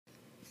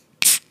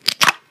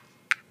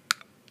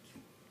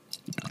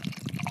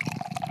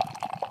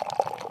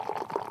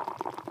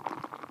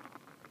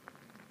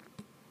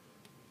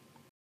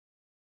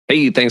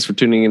Hey, thanks for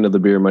tuning into the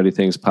Beer Mighty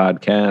Things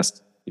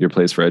podcast, your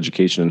place for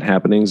education and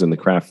happenings in the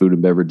craft food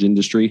and beverage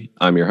industry.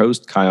 I'm your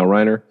host, Kyle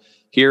Reiner.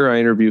 Here, I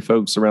interview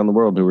folks around the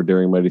world who are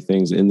doing mighty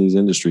things in these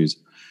industries.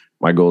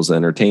 My goal is to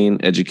entertain,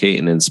 educate,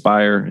 and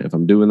inspire. If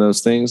I'm doing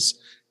those things,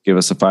 give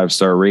us a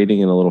 5-star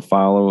rating and a little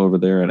follow over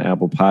there on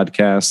Apple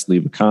Podcasts.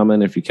 Leave a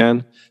comment if you can.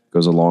 It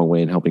goes a long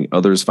way in helping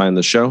others find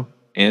the show.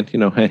 And,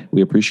 hey,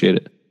 we appreciate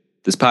it.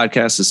 This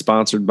podcast is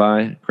sponsored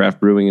by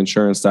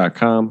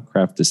craftbrewinginsurance.com,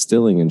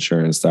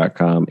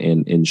 craftdistillinginsurance.com,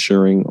 and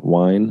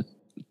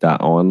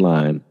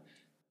insuringwine.online.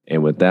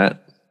 And with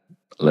that,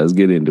 let's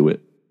get into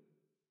it.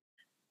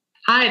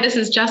 Hi, this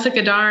is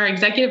Jessica Darr,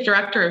 Executive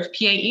Director of PA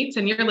Eats,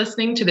 and you're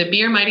listening to the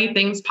Beer Mighty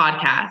Things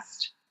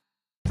podcast.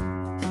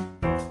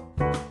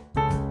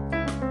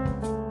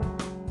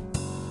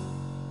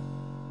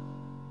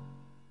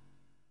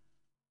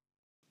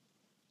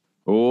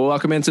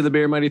 Welcome into the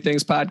Beer Mighty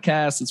Things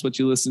podcast. It's what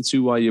you listen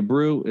to while you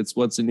brew. It's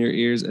what's in your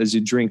ears as you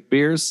drink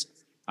beers.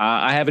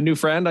 I have a new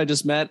friend I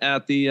just met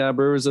at the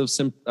Brewers of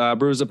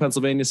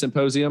Pennsylvania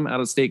Symposium out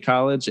at State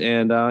College.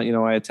 And,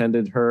 I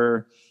attended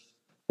her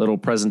little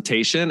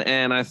presentation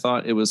and I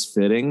thought it was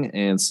fitting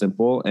and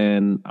simple.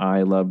 And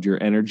I loved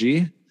your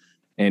energy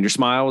and your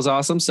smile was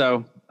awesome.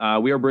 So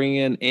we are bringing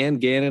in Anne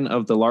Gannon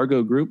of the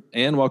Largo group.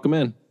 Anne, welcome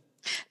in.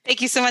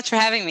 Thank you so much for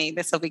having me.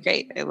 This will be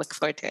great. I look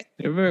forward to it.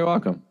 You're very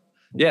welcome.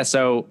 Yeah.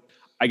 So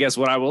I guess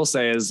what I will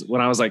say is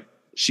when I was like,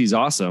 she's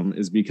awesome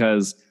is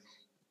because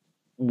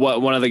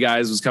one of the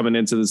guys was coming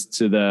into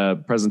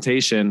the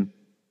presentation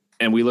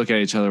and we look at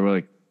each other. We're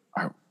like,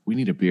 all right, we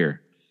need a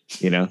beer,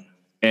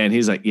 and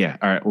he's like, yeah,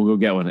 all right, we'll go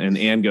get one. And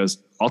Anne goes,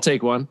 I'll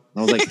take one. And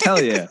I was like,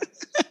 hell yeah.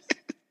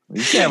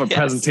 You can't have a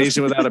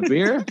presentation without a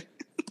beer.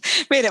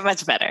 Made it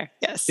much better.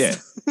 Yes. Yeah.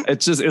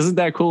 It's just, isn't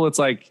that cool? It's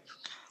like,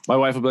 my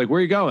wife would be like, where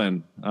are you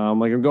going? I'm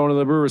going to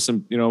the Brewers.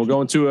 We're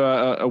going to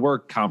a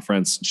work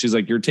conference. She's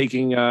like, you're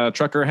taking a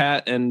trucker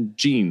hat and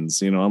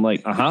jeans. I'm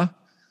like, uh-huh.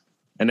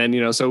 And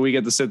then, so we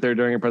get to sit there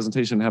during a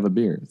presentation and have a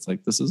beer. It's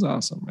like, this is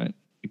awesome, right?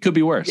 It could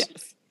be worse.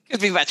 Yes.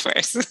 Could be much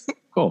worse.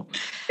 Cool.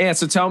 And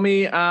so tell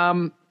me,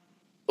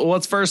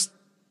 let's first,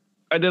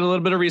 I did a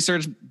little bit of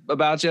research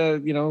about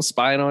you,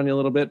 spying on you a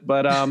little bit,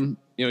 but,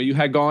 you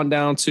had gone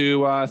down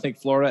to, I think,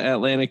 Florida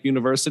Atlantic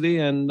University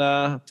and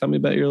tell me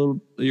about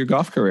your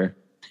golf career.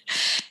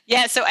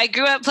 Yeah, so I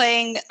grew up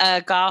playing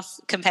golf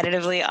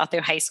competitively all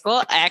through high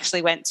school. I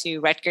actually went to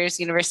Rutgers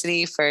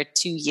University for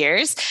 2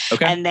 years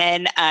and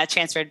then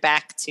transferred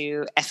back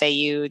to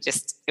FAU.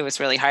 It was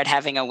really hard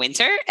having a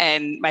winter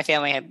and my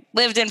family had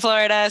lived in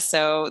Florida.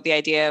 So the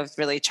idea of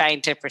really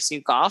trying to pursue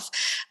golf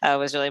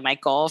was really my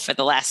goal for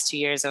the last 2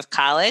 years of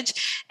college.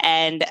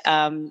 And,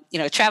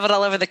 traveled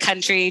all over the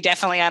country,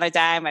 definitely on a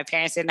dime. My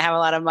parents didn't have a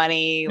lot of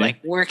money,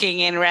 like working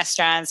in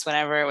restaurants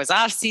whenever it was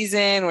off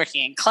season,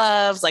 working in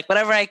clubs, like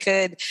whatever I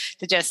could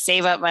to just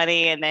save up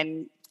money and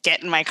then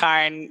get in my car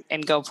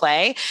and go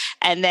play.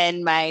 And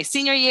then my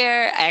senior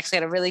year, I actually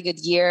had a really good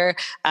year,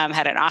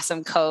 had an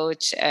awesome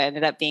coach,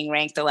 ended up being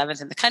ranked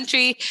 11th in the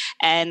country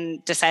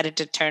and decided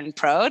to turn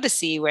pro to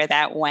see where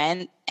that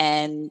went.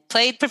 And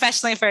played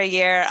professionally for a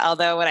year,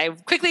 although what I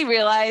quickly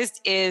realized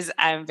is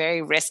I'm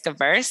very risk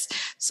averse.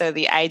 So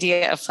the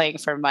idea of playing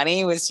for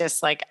money was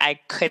just like, I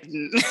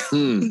couldn't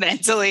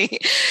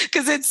mentally,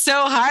 because it's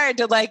so hard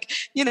to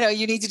you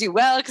need to do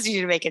well because you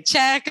need to make a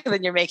check. And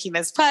then you're making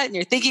this putt and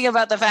you're thinking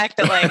about the fact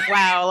that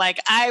wow,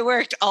 I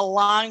worked a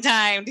long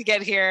time to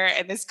get here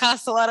and this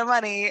costs a lot of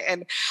money.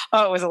 And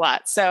it was a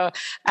lot. So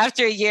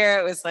after a year,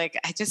 it was like,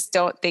 I just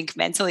don't think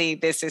mentally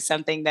this is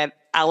something that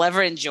I'll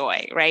ever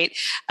enjoy, right?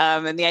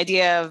 And the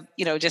idea of,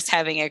 just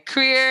having a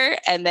career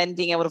and then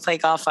being able to play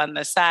golf on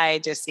the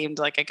side just seemed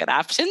like a good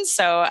option.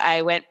 So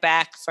I went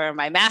back for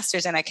my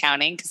master's in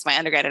accounting because my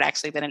undergrad had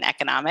actually been in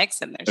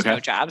economics and there's no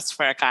jobs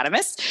for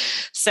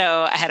economists.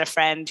 So I had a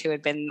friend who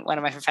had been one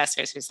of my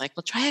professors who's like,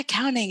 well, try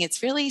accounting.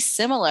 It's really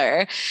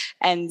similar.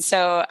 And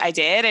so I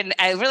did, and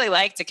I really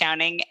liked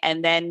accounting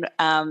and then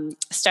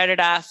started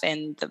off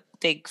in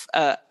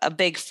a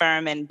big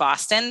firm in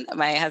Boston.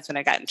 My husband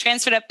had gotten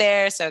transferred up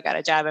there, so I got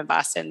a job in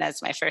Boston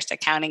as my first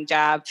accounting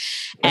job.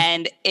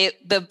 And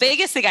the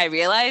biggest thing I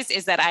realized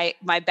is that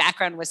my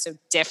background was so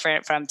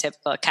different from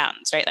typical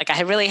accountants, right?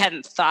 I really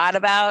hadn't thought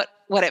about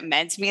what it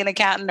meant to be an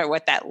accountant or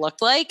what that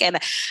looked like. And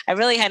I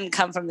really hadn't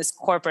come from this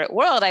corporate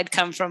world. I'd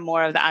come from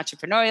more of the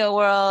entrepreneurial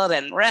world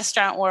and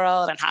restaurant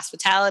world and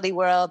hospitality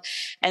world.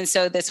 And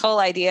so this whole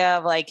idea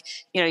of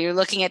you're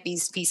looking at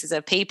these pieces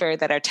of paper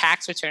that are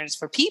tax returns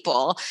for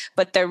people,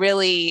 but they're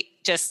really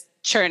just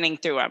churning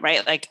through them,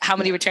 right? How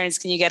many returns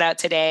can you get out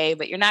today?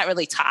 But you're not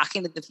really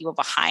talking to the people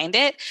behind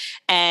it.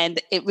 And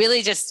it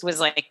really just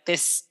was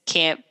this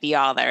can't be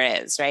all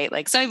there is, right?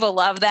 Some people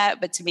love that,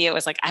 but to me, it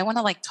was I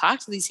want to talk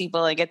to these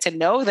people and get to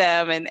know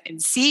them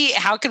and see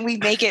how can we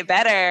make it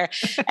better.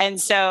 And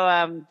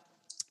so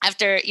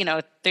after,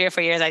 3 or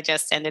 4 years, I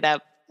just ended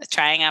up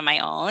trying on my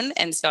own.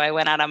 And so I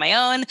went out on my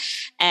own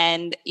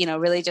and,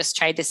 really just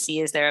tried to see,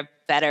 is there a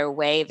better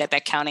way that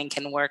accounting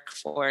can work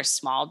for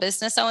small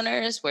business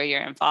owners where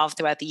you're involved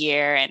throughout the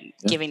year and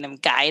giving them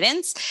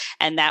guidance.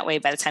 And that way,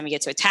 by the time you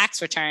get to a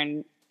tax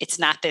return, it's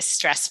not this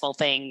stressful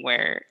thing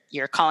where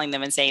you're calling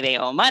them and saying they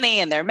owe money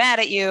and they're mad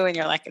at you and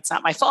you're like, it's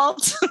not my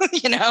fault,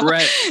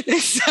 Right.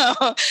 So,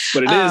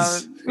 but it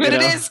is.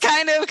 It is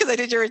kind of, because I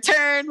did your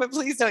return, but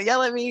please don't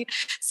yell at me.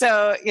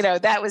 So,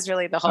 that was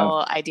really the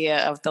whole idea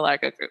of the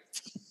Largo group.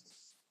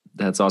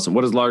 That's awesome.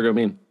 What does Largo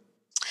mean?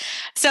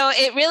 So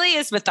it really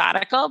is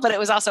methodical, but it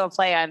was also a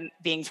play on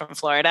being from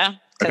Florida,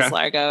 because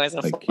Largo is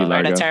a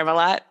Florida term a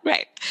lot.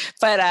 Right.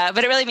 But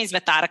it really means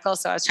methodical.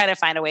 So I was trying to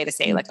find a way to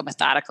say like a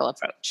methodical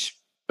approach.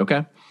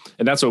 Okay.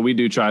 And that's what we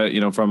do try,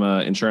 from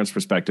an insurance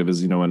perspective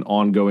is, an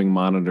ongoing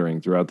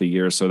monitoring throughout the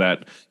year so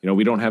that,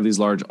 we don't have these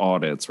large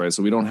audits, right?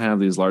 So we don't have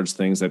these large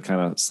things that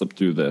kind of slip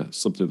through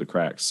the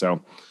cracks.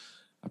 So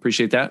I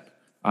appreciate that.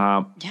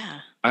 I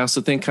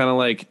also think kind of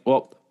like,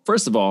 well,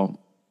 first of all,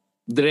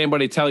 did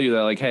anybody tell you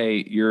that, like,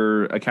 hey,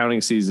 your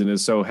accounting season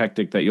is so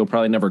hectic that you'll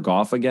probably never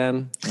golf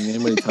again? Did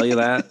anybody tell you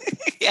that?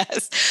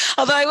 Yes.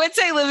 Although I would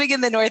say living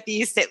in the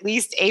Northeast, at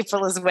least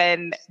April is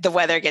when the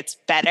weather gets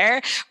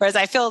better. Whereas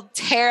I feel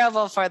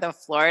terrible for the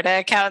Florida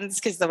accountants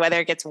because the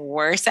weather gets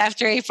worse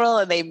after April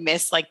and they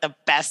miss like the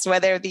best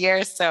weather of the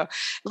year. So at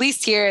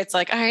least here it's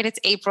like, all right, it's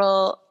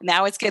April.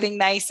 Now it's getting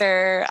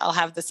nicer. I'll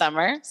have the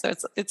summer. So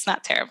it's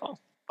not terrible.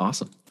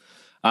 Awesome.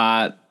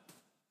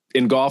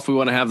 In golf, we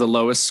want to have the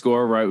lowest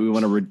score, right? We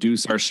want to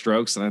reduce our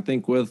strokes. And I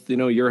think with,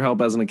 your help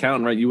as an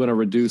accountant, right, you want to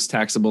reduce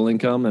taxable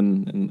income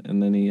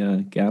and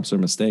any gaps or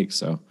mistakes.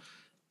 So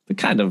they're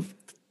kind of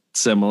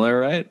similar,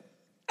 right?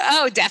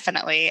 Oh,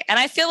 definitely. And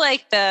I feel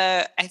like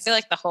the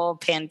whole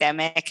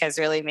pandemic has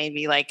really made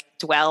me like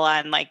dwell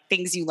on like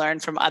things you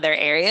learn from other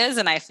areas.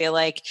 And I feel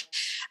like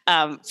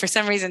for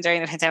some reason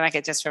during the pandemic,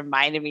 it just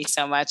reminded me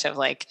so much of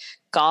like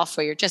golf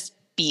where you're just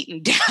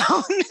beaten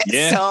down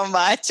so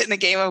much in the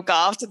game of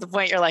golf to the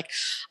point you're like,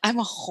 I'm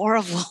a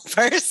horrible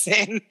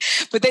person.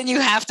 But then you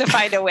have to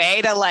find a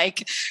way to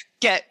like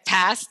get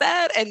past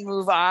that and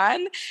move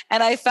on.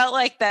 And I felt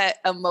like the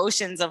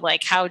emotions of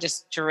like how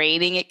just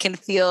draining it can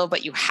feel,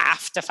 but you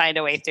have to find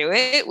a way through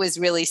it was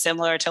really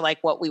similar to like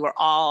what we were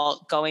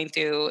all going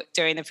through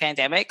during the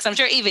pandemic. So I'm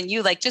sure even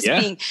you like just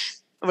being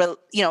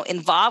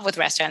involved with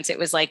restaurants, it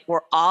was like,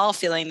 we're all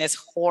feeling this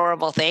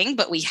horrible thing,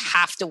 but we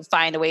have to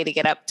find a way to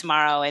get up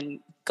tomorrow and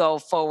go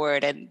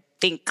forward and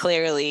think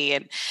clearly.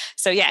 And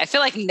so, I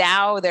feel like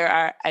now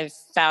I've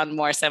found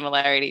more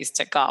similarities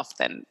to golf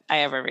than I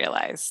ever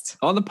realized.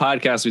 On the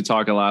podcast, we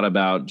talk a lot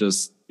about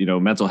just,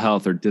 mental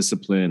health or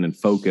discipline and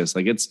focus.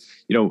 Like it's,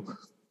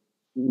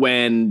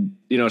 when,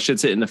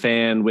 shit's hitting the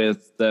fan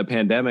with the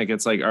pandemic,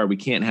 it's like, all right, we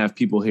can't have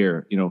people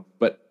here,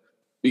 but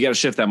you got to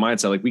shift that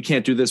mindset. Like we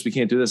can't do this.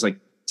 Like,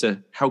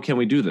 to how can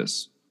we do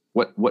this?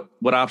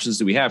 What options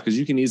do we have? Because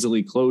you can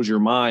easily close your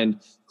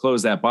mind,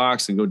 close that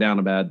box and go down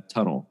a bad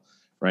tunnel.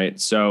 Right.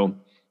 So,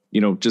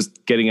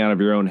 just getting out of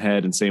your own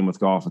head, and same with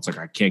golf. It's like,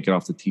 I can't get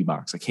off the tee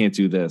box. I can't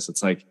do this.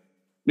 It's like,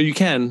 no, you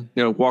can,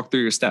 walk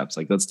through your steps.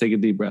 Like, let's take a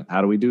deep breath.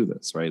 How do we do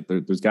this? Right.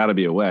 There's gotta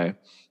be a way,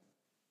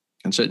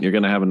 and you're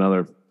going to have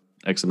another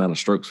X amount of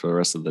strokes for the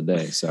rest of the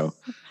day. So,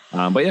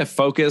 but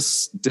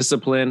focus,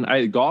 discipline.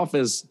 Golf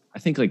is, I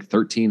think like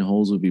 13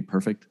 holes would be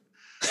perfect.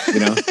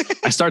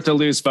 I start to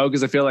lose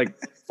focus. I feel like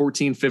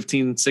 14,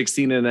 15,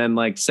 16, and then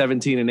like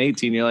 17 and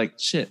 18, you're like,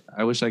 shit,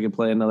 I wish I could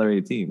play another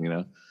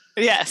 18,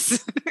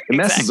 Yes. It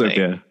messes with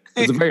you.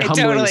 It's a very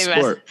humbling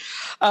sport.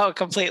 Oh,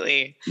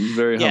 completely. It's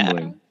very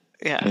humbling.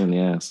 Yeah. Pain in the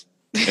ass.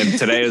 And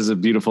today is a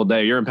beautiful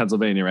day. You're in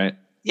Pennsylvania, right?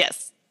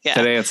 Yes. Yeah.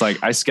 Today it's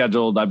like I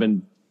scheduled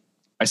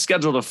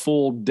a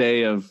full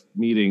day of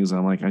meetings.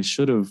 I'm like, I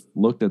should have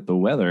looked at the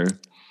weather.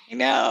 I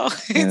know.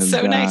 It's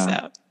so nice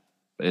out.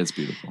 It's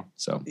beautiful.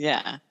 So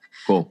yeah.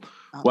 Cool.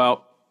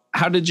 Well,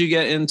 how did you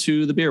get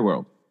into the beer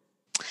world?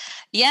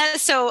 Yeah,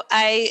 so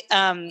I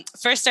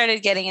first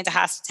started getting into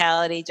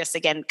hospitality just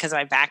again because of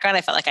my background.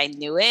 I felt like I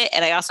knew it,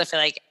 and I also feel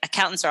like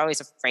accountants are always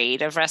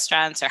afraid of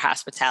restaurants or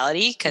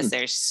hospitality because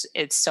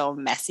it's so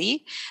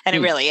messy, and it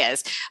really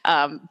is.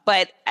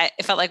 But I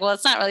felt like, well,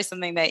 it's not really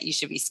something that you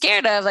should be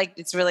scared of. Like,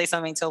 it's really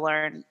something to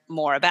learn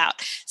more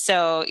about.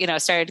 So,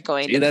 started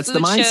going to that's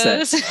food the mindset.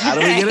 shows. How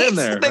do we get in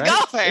there? The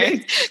golfers,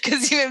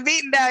 because you've been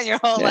beaten down your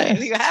whole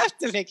life. You have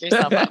to pick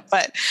yourself up.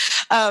 But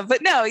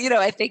no,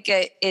 I think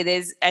it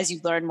is, as you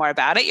learn more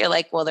about it, you're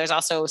like, well, there's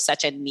also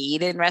such a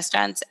need in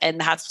restaurants and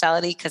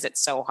hospitality because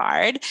it's so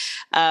hard.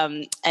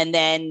 And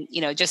then,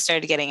 just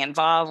started getting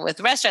involved with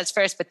restaurants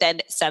first, but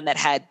then some that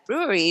had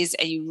breweries,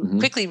 and you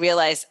quickly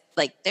realize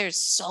like there's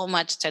so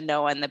much to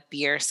know on the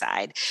beer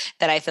side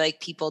that I feel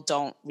like people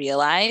don't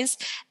realize.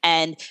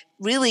 And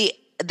really,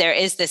 there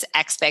is this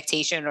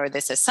expectation or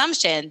this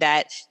assumption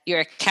that your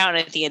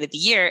accountant at the end of the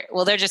year,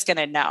 well, they're just going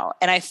to know.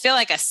 And I feel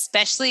like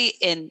especially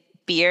in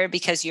beer,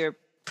 because you're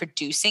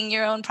producing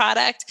your own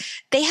product,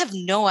 they have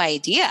no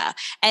idea.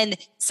 And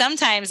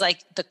sometimes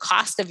like the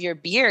cost of your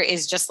beer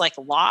is just like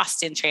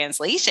lost in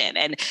translation.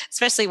 And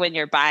especially when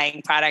you're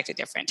buying product at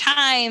different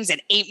times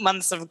and 8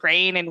 months of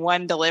grain in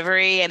one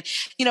delivery. And,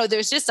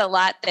 there's just a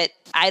lot that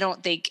I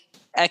don't think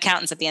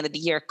accountants at the end of the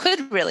year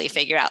could really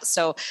figure out.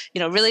 So,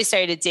 really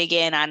started to dig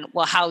in on,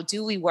 well, how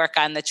do we work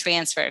on the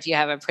transfer? If you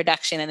have a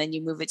production and then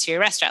you move it to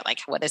your restaurant, like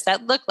what does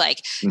that look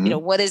like?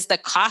 Mm-hmm. What is the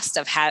cost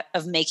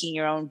of making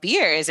your own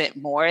beer? Is it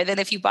more than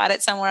if you bought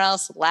it somewhere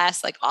else?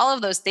 Less? Like all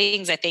of those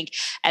things, I think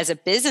as a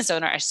business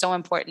owner are so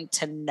important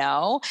to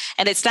know.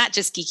 And it's not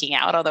just geeking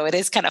out, although it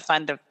is kind of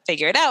fun to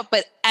figure it out.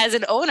 But as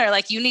an owner,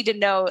 like you need to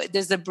know,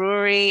 does the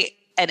brewery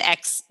an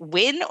X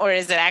win or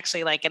is it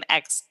actually like an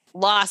X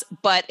loss,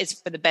 but it's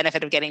for the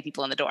benefit of getting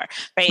people in the door,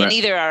 right? And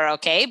either are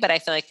okay, but I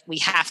feel like we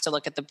have to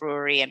look at the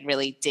brewery and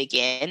really dig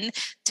in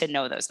to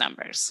know those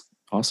numbers.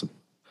 Awesome.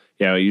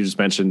 Yeah, you just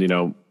mentioned,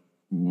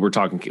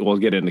 we'll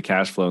get into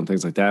cash flow and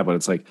things like that, but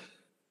it's like,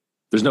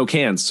 there's no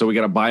cans, so we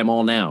got to buy them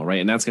all now, right?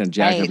 And that's going to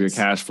jack up your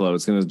cash flow.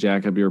 It's going to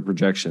jack up your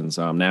projections.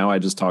 Now I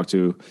just talked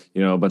to,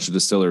 a bunch of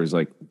distilleries,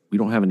 like, we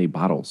don't have any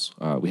bottles.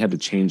 We had to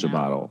change a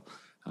bottle.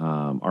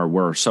 Or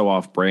we're so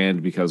off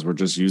brand because we're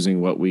just using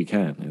what we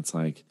can. It's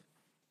like,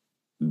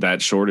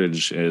 that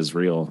shortage is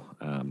real.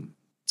 And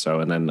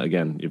then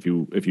again, if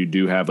you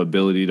do have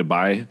ability to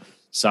buy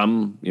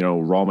some,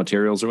 raw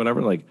materials or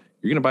whatever, like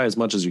you're going to buy as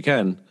much as you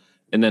can,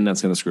 and then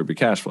that's going to screw up your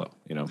cash flow.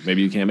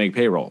 Maybe you can't make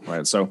payroll,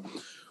 right? So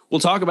we'll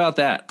talk about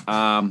that.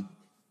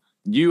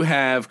 You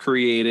have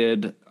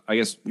created, I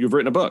guess you've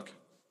written a book.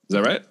 Is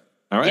that right?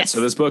 All right. Yes.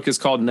 So this book is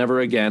called Never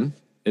Again.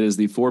 It is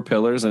the 4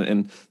 pillars.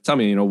 And tell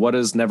me, what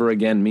does never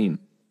again mean?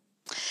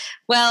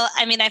 Well,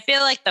 I mean, I feel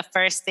like the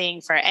first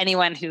thing for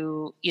anyone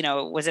who,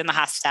 was in the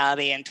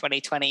hospitality in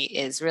 2020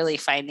 is really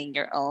finding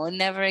your own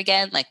never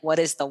again. Like, what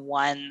is the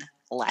one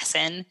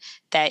lesson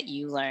that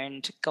you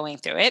learned going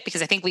through it?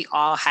 Because I think we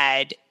all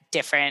had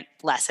different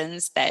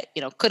lessons that,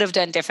 could have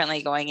done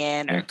differently going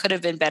in or could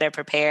have been better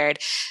prepared.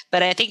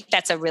 But I think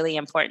that's a really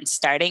important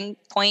starting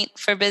point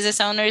for business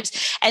owners,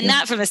 and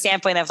not from the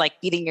standpoint of like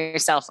beating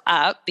yourself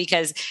up,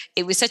 because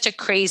it was such a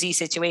crazy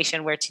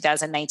situation where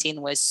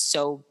 2019 was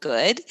so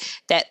good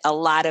that a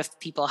lot of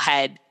people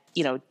had,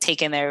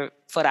 taken their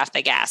foot off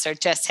the gas or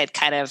just had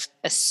kind of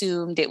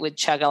assumed it would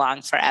chug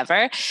along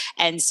forever.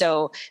 And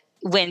so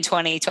when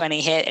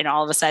 2020 hit and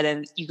all of a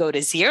sudden you go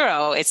to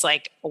zero, it's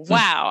like,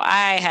 wow,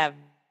 I have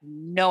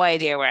no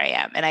idea where I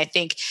am. And I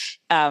think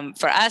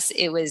for us,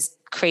 it was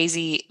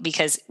crazy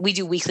because we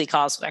do weekly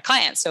calls with our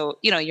clients. So,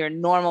 your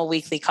normal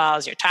weekly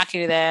calls, you're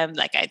talking to them.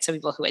 Like I had some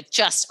people who had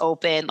just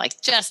opened,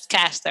 like just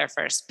cashed their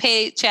first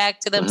paycheck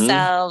to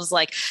themselves,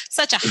 like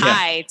such a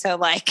high to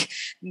like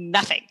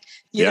nothing,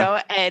 you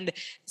know? And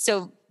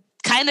so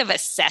kind of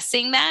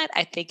assessing that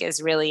I think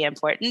is really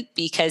important,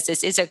 because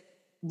this is a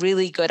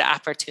really good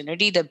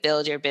opportunity to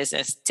build your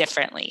business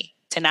differently,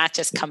 to not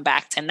just come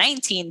back to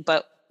 19,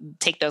 but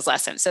take those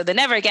lessons. So the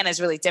never again is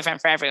really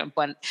different for everyone.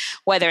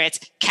 Whether it's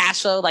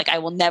cash flow, like I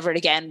will never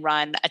again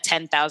run a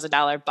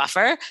 $10,000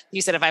 buffer.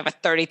 You said if I have a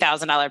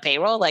 $30,000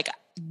 payroll, like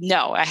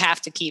no, I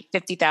have to keep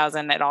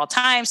 $50,000 at all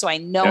times. So I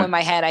know in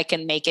my head I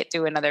can make it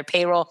through another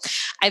payroll.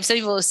 I have some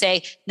people who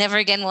say, never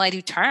again will I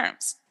do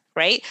terms,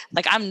 right?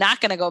 Like I'm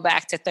not going to go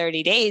back to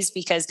 30 days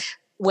because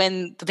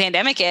when the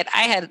pandemic hit,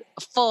 I had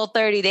a full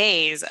 30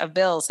 days of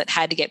bills that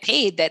had to get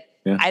paid that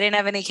I didn't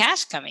have any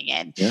cash coming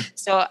in. Yeah.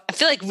 So I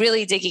feel like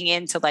really digging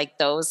into like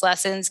those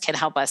lessons can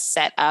help us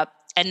set up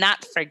and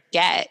not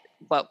forget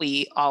what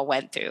we all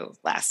went through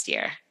last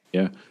year.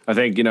 Yeah. I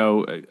think,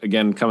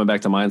 again, coming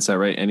back to mindset,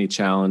 right? Any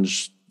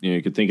challenge,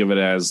 you could think of it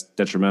as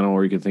detrimental,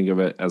 or you could think of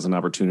it as an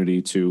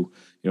opportunity to,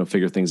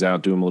 figure things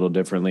out, do them a little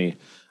differently.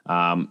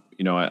 I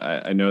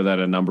know that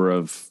a number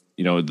of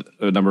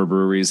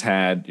breweries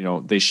had,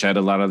 they shed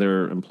a lot of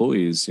their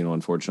employees,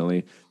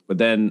 unfortunately, but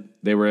then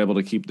they were able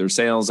to keep their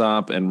sales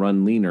up and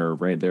run leaner,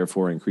 right?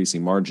 Therefore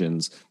increasing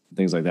margins,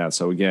 things like that.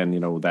 So again,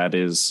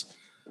 it's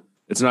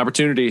an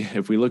opportunity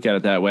if we look at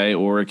it that way,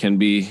 or it can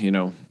be,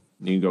 you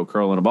can go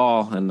curling a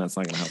ball and that's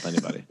not going to help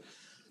anybody.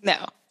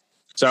 No.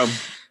 So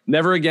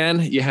never again,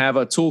 you have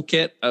a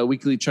toolkit, a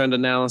weekly trend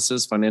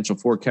analysis, financial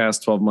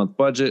forecast, 12-month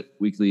budget,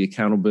 weekly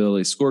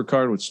accountability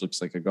scorecard, which looks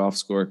like a golf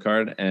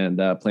scorecard, and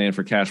plan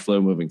for cash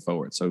flow moving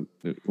forward. So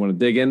you want to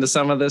dig into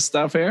some of this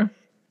stuff here?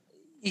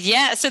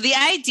 Yeah. So the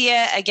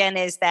idea again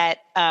is that,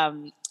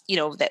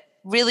 that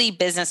really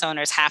business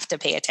owners have to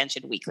pay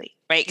attention weekly,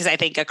 right? Because I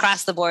think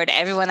across the board,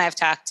 everyone I've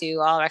talked to,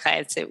 all of our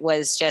clients, it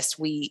was just,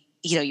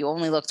 you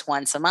only looked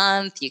once a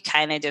month. You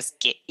kind of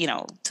just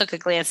took a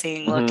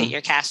glancing look at your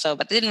cash flow,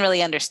 but didn't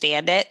really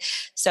understand it.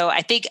 So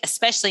I think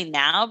especially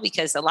now,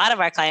 because a lot of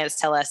our clients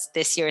tell us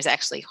this year is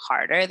actually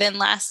harder than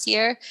last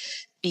year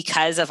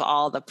because of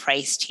all the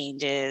price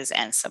changes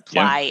and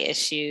supply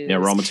issues. Yeah,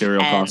 raw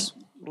material costs.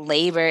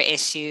 Labor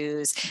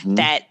issues,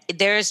 that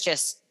there's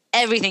just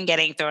everything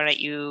getting thrown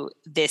at you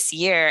this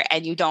year,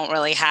 and you don't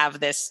really have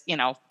this,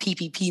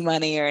 PPP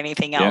money or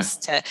anything else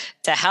to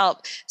help.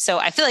 So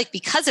I feel like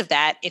because of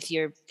that, if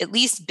you're at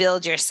least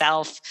build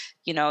yourself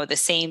the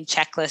same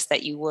checklist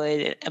that you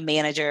would a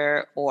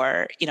manager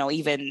or,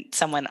 even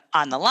someone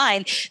on the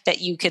line,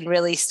 that you can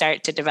really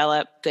start to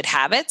develop good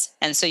habits.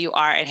 And so you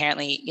are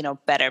inherently,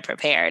 better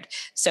prepared.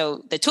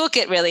 So the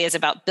toolkit really is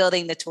about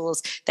building the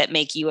tools that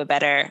make you a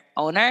better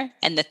owner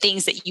and the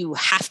things that you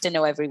have to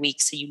know every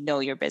week so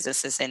your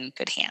business is in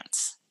good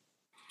hands.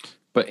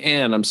 But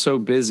Anne, I'm so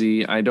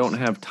busy. I don't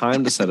have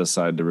time to set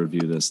aside to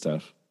review this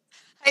stuff.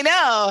 I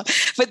know,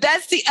 but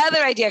that's the other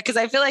idea, because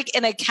I feel like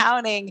in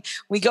accounting,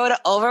 we go to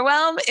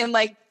overwhelm in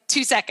like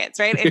 2 seconds,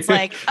 right? It's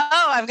like,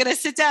 oh, I'm going to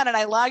sit down and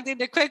I logged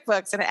into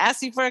QuickBooks and it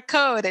asked me for a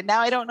code and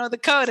now I don't know the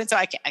code. And so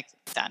I'm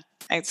done.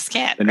 I just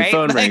can't. And right?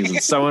 your phone rings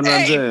and someone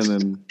runs in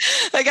and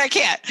I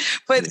can't.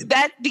 But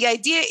the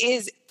idea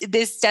is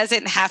this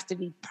doesn't have to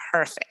be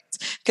perfect.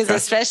 Because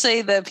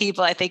especially the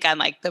people I think on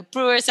like the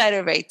brewer side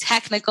are very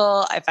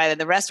technical. I find on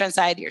the restaurant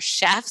side, your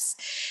chefs,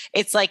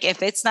 it's like,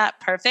 if it's not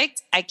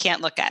perfect, I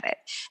can't look at it.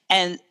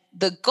 And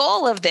the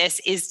goal of this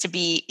is to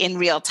be in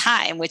real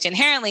time, which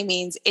inherently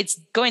means it's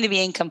going to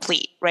be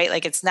incomplete, right?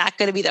 Like it's not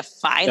going to be the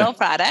final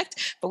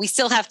product, but we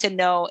still have to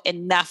know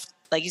enough,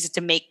 like you said,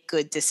 to make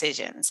good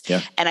decisions.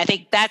 Yeah. And I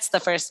think that's the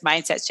first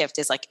mindset shift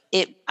is like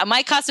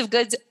my cost of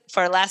goods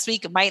for last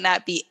week might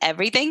not be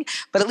everything,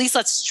 but at least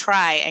let's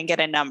try and get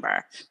a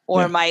number.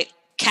 Or my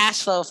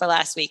cash flow for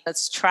last week,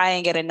 let's try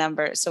and get a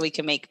number so we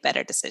can make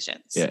better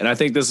decisions. Yeah. And I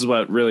think this is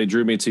what really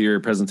drew me to your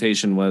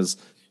presentation was,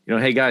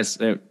 hey guys,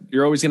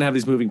 you're always going to have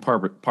these moving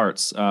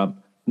parts.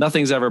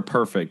 Nothing's ever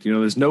perfect.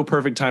 There's no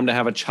perfect time to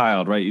have a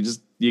child, right?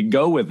 You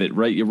go with it,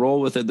 right? You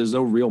roll with it. There's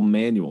no real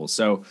manual.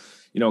 So,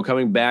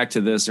 coming back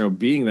to this,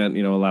 being that,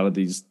 a lot of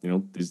these,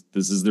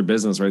 this is their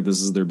business, right?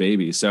 This is their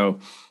baby. So,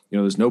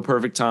 there's no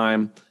perfect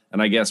time.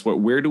 And I guess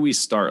where do we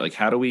start? Like,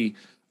 how do we,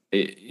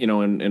 in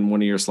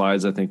one of your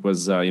slides, I think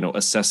was,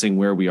 assessing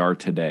where we are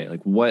today.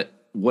 Like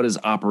what is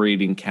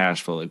operating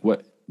cash flow?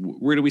 Like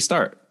where do we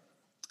start?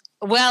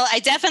 Well, I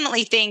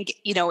definitely think,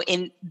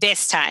 in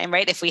this time,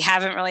 right, if we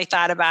haven't really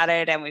thought about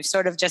it and we've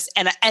sort of just,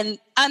 and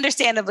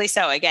understandably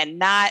so, again,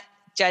 not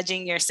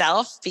judging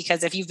yourself,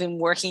 because if you've been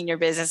working your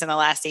business in the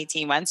last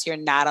 18 months, you're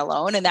not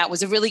alone. And that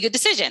was a really good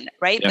decision,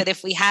 right? Yeah. But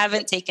if we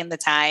haven't taken the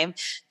time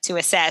to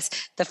assess,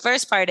 the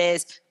first part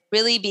is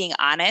really being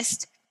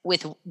honest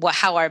with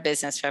how our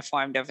business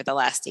performed over the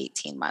last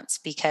 18 months.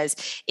 Because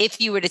if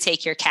you were to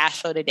take your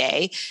cash flow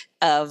today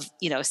of,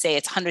 say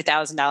it's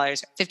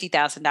 $100,000,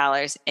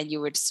 $50,000, and you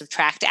were to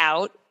subtract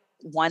out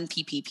 1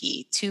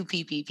 PPP, 2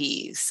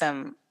 PPPs,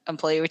 some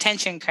employee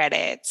retention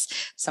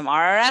credits, some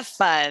RRF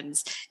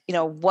funds,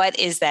 what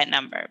is that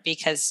number?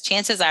 Because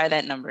chances are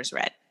that number's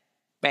red,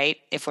 right?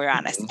 If we're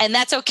honest. Mm-hmm. And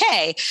that's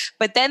okay.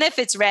 But then if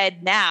it's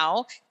red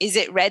now, is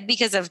it red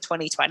because of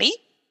 2020?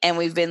 And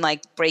we've been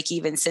like break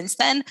even since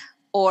then?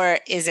 Or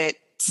is it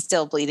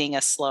still bleeding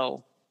a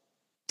slow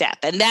death?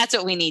 And that's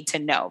what we need to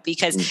know,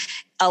 because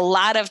a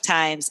lot of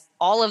times,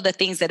 all of the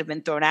things that have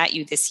been thrown at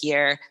you this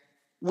year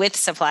with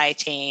supply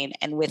chain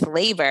and with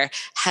labor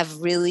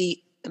have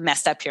really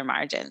messed up your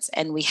margins.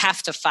 And we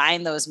have to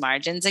find those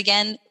margins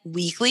again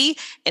weekly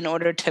in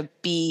order to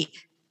be,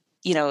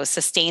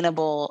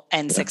 sustainable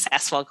and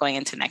successful going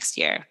into next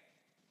year.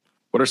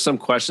 What are some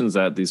questions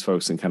that these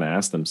folks can kind of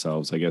ask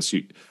themselves? I guess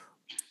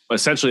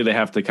essentially they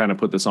have to kind of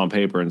put this on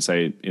paper and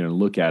say,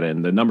 look at it,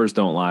 and the numbers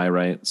don't lie,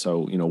 right?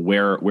 So,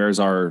 where's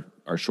our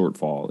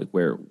shortfall? Like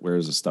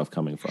where's the stuff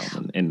coming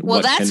from? And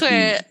well, that's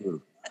where,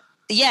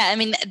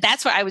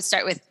 that's where I would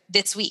start with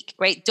this week,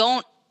 right?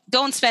 Don't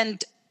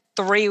spend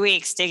 3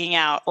 weeks digging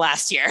out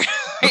last year.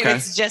 Right? Okay.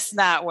 It's just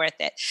not worth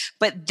it.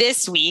 But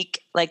this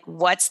week, like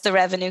what's the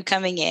revenue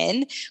coming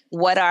in?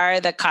 What are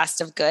the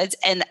cost of goods?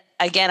 And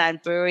again, on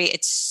Brewery,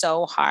 it's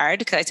so hard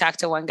because I talked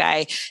to one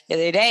guy the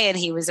other day and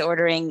he was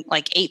ordering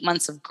like 8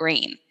 months of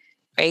grain,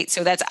 right?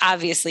 So that's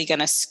obviously going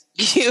to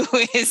skew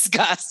his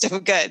cost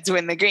of goods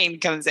when the grain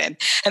comes in.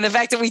 And the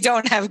fact that we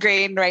don't have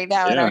grain right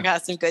now in our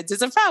cost of goods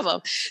is a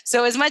problem.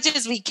 So as much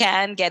as we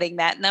can, getting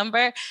that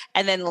number,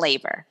 and then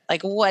labor,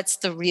 like what's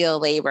the real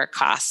labor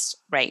cost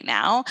right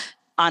now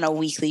on a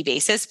weekly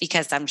basis?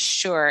 Because I'm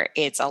sure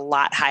it's a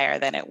lot higher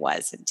than it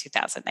was in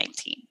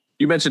 2019.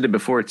 You mentioned it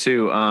before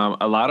too.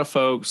 A lot of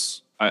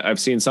folks, I've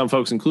seen some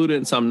folks include it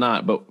and some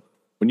not, but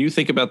when you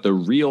think about the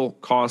real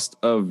cost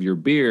of your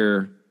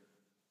beer,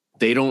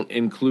 they don't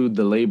include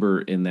the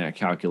labor in that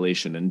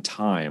calculation and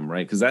time,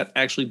 right? Because that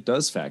actually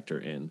does factor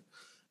in.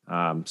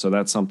 So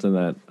that's something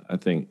that I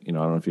think, I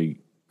don't know if you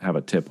have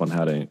a tip on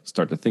how to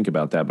start to think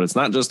about that, but it's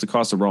not just the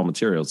cost of raw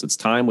materials. It's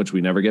time, which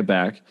we never get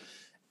back.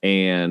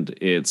 And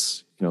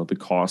it's, the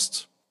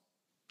cost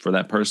for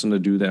that person to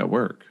do that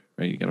work,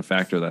 right? You got to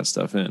factor that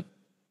stuff in.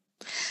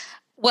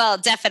 Well,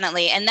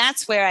 definitely. And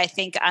that's where I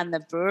think on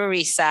the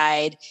brewery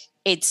side,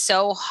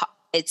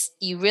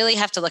 you really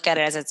have to look at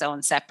it as its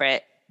own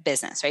separate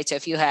business, right? So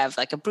if you have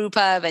like a brew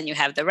pub and you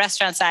have the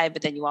restaurant side,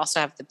 but then you also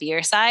have the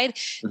beer side,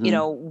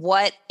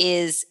 what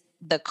is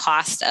the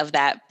cost of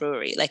that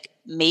brewery? Like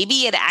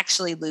maybe it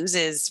actually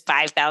loses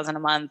 $5,000 a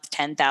month,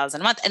 $10,000 a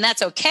month, and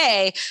that's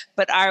okay.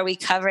 But are we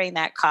covering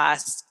that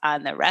cost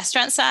on the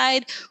restaurant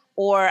side?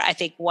 Or I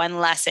think one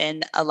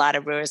lesson a lot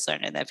of brewers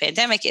learned in the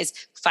pandemic is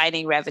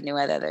finding revenue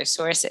at other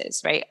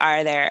sources, right?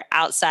 Are there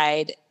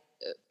outside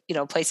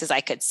places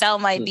I could sell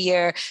my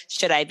beer?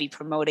 Should I be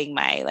promoting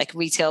my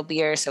retail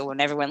beer? So when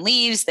everyone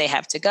leaves, they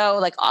have to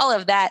go, all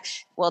of that.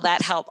 Will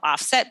that help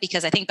offset?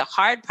 Because I think the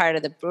hard part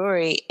of the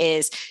brewery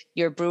is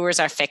your brewers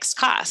are fixed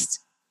costs,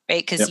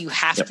 right? Because you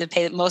have to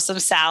pay most of them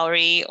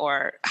salary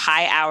or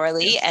high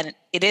hourly, and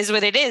it is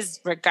what it is,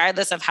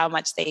 regardless of how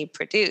much they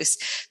produce.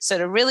 So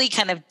to really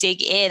kind of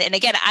dig in, and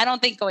again, I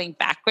don't think going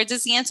backwards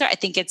is the answer. I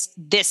think it's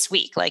this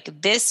week.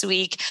 This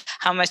week,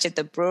 how much did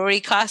the brewery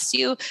cost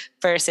you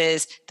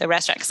versus the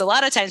restaurant? Because a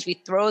lot of times we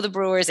throw the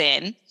brewers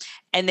in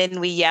and then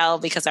we yell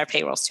because our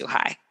payroll's too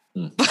high.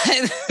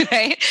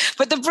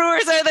 But the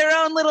brewers are their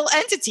own little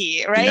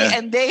entity, right? Yeah.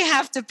 And they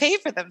have to pay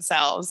for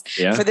themselves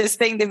for this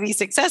thing to be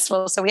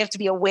successful. So we have to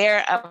be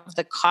aware of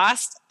the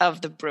cost of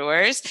the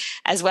brewers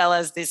as well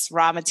as this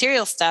raw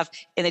material stuff,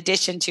 in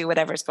addition to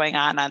whatever's going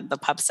on the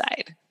pub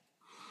side.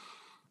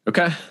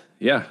 Okay.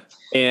 Yeah.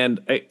 And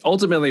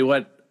ultimately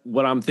what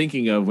I'm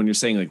thinking of when you're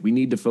saying we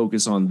need to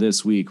focus on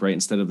this week, right?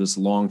 Instead of this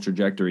long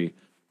trajectory,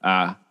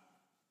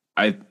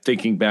 I'm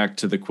thinking back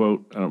to the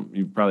quote,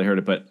 you've probably heard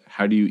it, but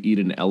how do you eat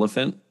an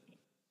elephant?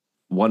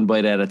 One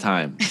bite at a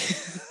time,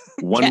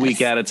 one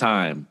week at a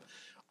time.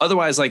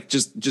 Otherwise,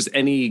 just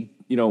any,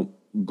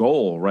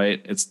 goal,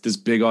 right? It's this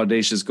big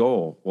audacious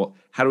goal. Well,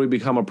 how do we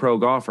become a pro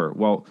golfer?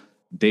 Well,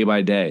 day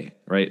by day,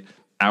 right?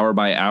 Hour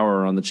by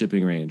hour on the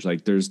chipping range.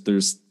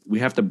 We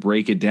have to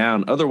break it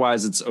down.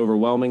 Otherwise it's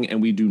overwhelming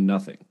and we do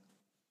nothing.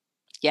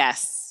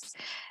 Yes.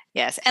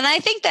 And I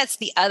think that's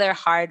the other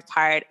hard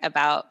part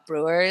about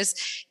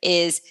brewers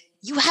is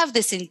you have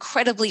this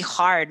incredibly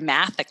hard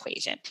math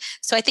equation.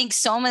 So I think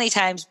so many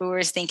times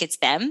brewers think it's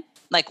them.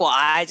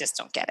 I just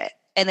don't get it.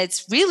 And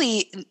it's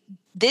really,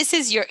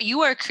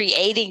 you are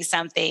creating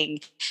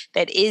something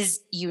that is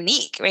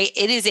unique, right?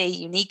 It is a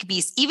unique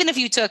beast. Even if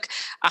you took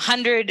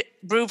 100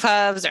 brew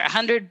pubs or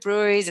 100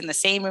 breweries in the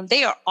same room,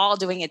 they are all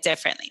doing it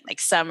differently.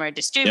 Some are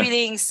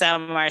distributing,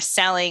 some are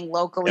selling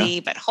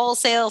locally, but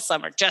wholesale,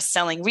 some are just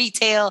selling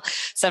retail,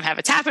 some have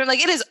a tap room.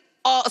 It is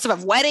all, some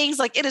have weddings,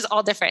 it is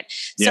all different.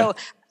 So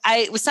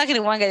I was talking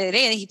to one guy the other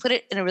day and he put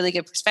it in a really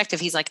good perspective.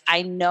 He's like,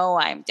 I know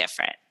I'm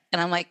different. And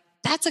I'm like,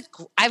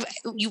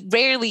 you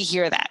rarely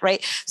hear that,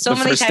 right? So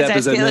many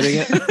times I feel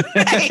it.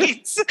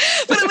 Right.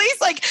 But at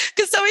least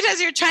because so many times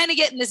you're trying to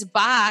get in this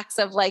box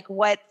of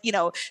what,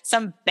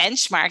 some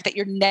benchmark that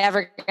you're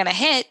never going to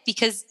hit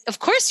because of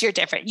course you're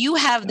different. You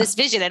have this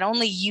vision and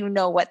only you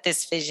know what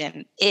this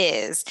vision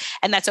is.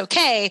 And that's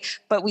okay.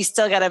 But we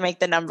still got to make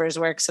the numbers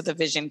work so the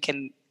vision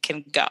can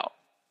go.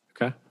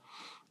 Okay.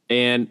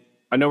 And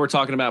I know we're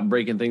talking about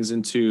breaking things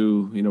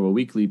into, a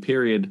weekly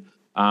period.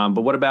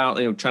 But what about,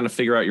 trying to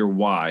figure out your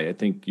why? I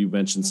think you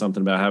mentioned something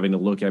about having to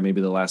look at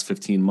maybe the last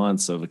 15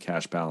 months of a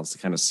cash balance to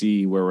kind of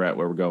see where we're at,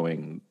 where we're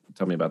going.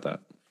 Tell me about that.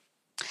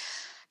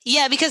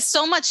 Yeah, because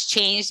so much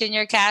changed in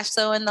your cash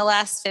flow in the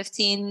last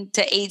 15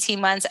 to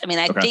 18 months. I mean,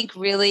 I think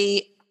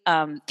really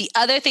the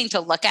other thing to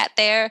look at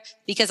there,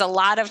 because a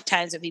lot of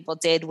times what people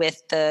did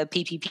with the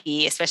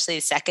PPP, especially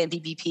the second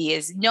PPP,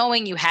 is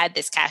knowing you had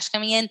this cash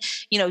coming in,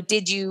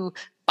 did you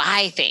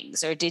buy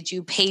things or did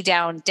you pay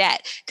down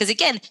debt? Because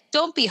again,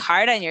 don't be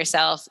hard on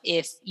yourself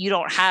if you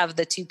don't have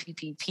the 2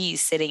 PPPs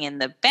sitting in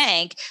the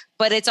bank,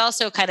 but it's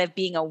also kind of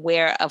being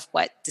aware of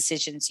what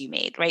decisions you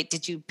made, right?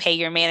 Did you pay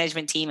your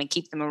management team and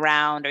keep them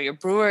around or your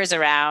brewers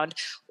around,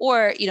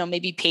 or,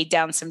 maybe paid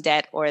down some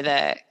debt or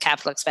the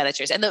capital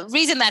expenditures? And the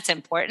reason that's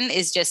important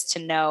is just to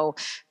know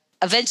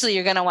eventually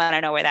you're going to want to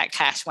know where that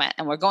cash went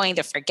and we're going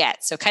to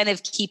forget. So kind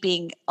of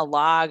keeping a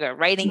log or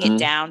writing it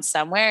down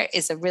somewhere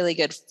is a really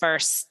good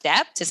first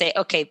step to say,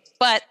 okay,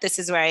 but this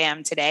is where I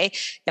am today.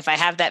 If I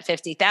have that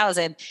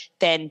 50,000,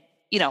 then,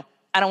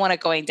 I don't want it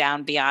going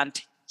down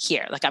beyond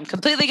here. I'm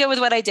completely good with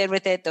what I did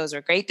with it. Those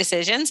were great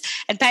decisions,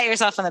 and pat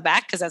yourself on the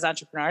back because as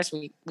entrepreneurs,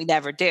 we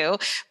never do.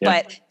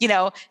 Yeah. But,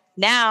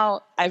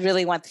 now I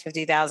really want the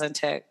 50,000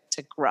 to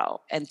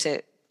grow and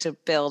to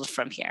build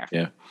from here.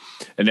 Yeah.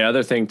 And the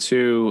other thing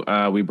too,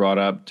 we brought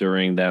up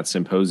during that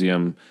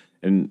symposium,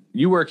 and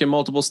you work in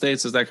multiple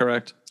states, is that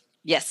correct?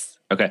 Yes.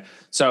 Okay.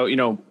 So,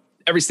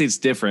 every state's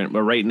different,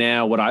 but right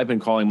now what I've been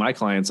calling my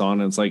clients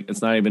on, and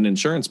it's not even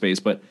insurance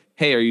based, but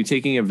hey, are you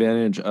taking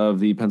advantage of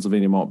the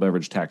Pennsylvania malt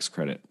beverage tax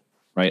credit,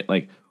 right?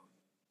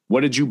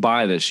 What did you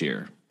buy this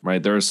year,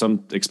 right? There are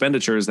some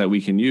expenditures that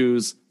we can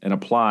use and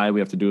apply. We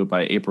have to do it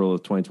by April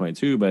of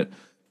 2022, but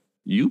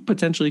you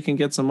potentially can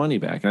get some money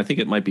back. And I think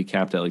it might be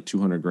capped at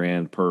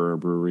 $200,000 per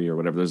brewery or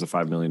whatever. There's a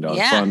 $5 million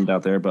fund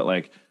out there,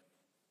 but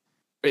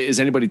is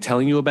anybody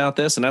telling you about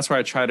this? And that's where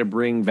I try to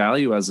bring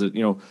value as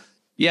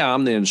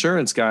I'm the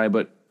insurance guy,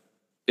 but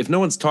if no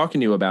one's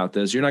talking to you about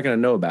this, you're not going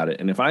to know about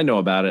it. And if I know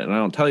about it and I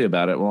don't tell you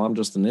about it, well, I'm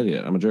just an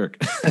idiot. I'm a jerk.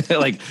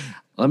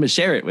 Let me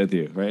share it with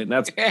you. Right. And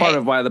that's part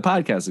of why the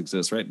podcast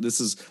exists, right? This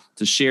is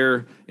to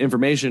share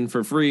information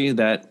for free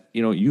that,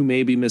 you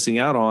may be missing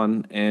out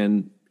on.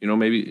 And,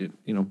 maybe,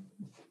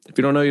 if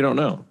you don't know, you don't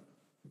know.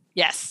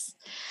 Yes.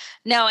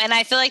 No, and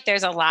I feel like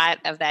there's a lot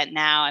of that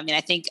now. I mean, I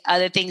think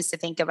other things to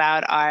think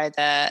about are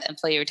the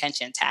employee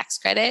retention tax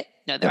credit.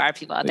 There are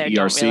people out there who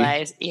don't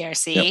realize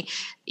ERC,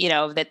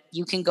 that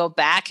you can go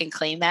back and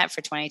claim that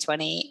for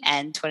 2020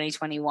 and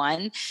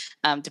 2021,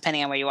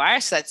 depending on where you are.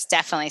 So that's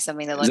definitely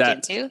something to look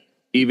into.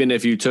 Even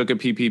if you took a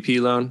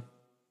PPP loan,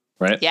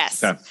 right?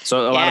 Yes. Okay.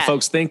 So a lot of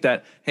folks think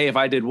that, hey, if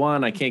I did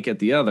one, I can't get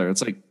the other.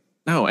 It's like,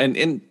 no.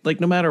 And like,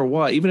 no matter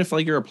what, even if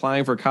like you're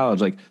applying for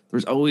college, like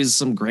there's always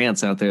some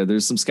grants out there.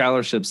 There's some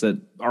scholarships that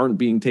aren't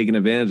being taken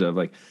advantage of.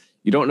 Like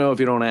you don't know if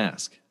you don't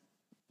ask.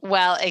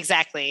 Well,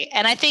 exactly.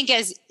 And I think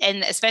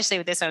and especially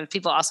with this one,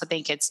 people also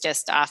think it's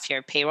just off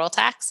your payroll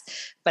tax,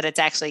 but it's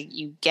actually,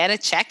 you get a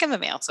check in the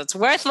mail. So it's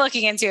worth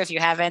looking into if you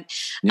haven't.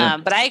 Yeah.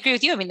 But I agree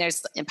with you. I mean,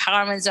 there's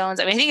empowerment zones.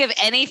 I mean, I think if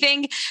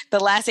anything, the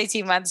last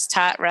 18 months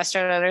taught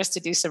restaurant owners to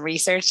do some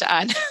research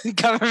on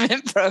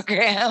government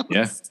programs.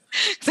 Yeah.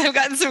 So I've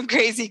gotten some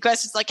crazy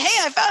questions like, hey,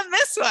 I found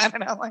this one.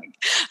 And I'm like,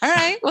 all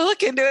right, we'll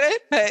look into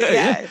it. But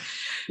yeah.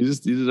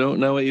 You don't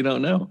know what you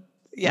don't know.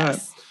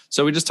 Yes.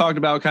 So we just talked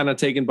about kind of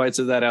taking bites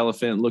of that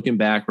elephant, looking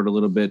backward a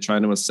little bit,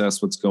 trying to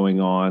assess what's going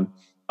on.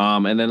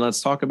 And then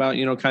let's talk about,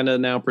 kind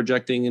of now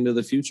projecting into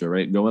the future,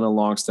 right? Going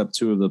along step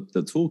 2 of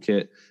the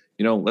toolkit,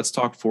 let's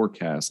talk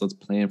forecast. Let's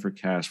plan for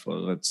cash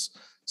flow.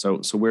 So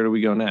where do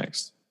we go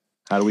next?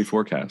 How do we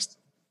forecast?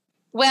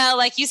 Well,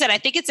 like you said, I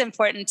think it's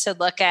important to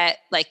look at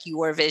like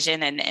your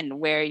vision and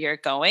where you're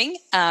going.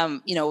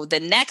 The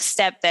next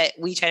step that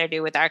we try to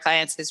do with our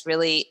clients is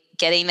really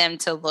getting them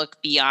to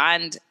look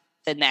beyond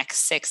the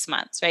next 6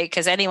 months, right?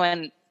 Because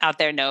anyone out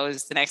there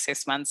knows the next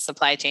 6 months,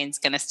 supply chain is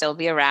going to still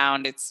be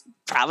around. It's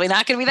probably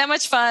not going to be that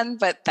much fun,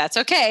 but that's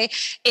okay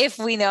if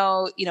we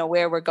know,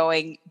 where we're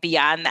going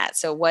beyond that.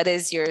 So what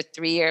is your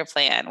 3-year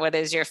plan? What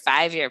is your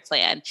 5-year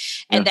plan?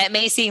 And that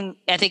may seem,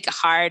 I think,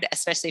 hard,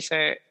 especially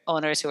for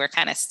owners who are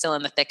kind of still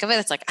in the thick of it.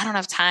 It's like, I don't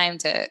have time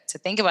to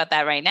think about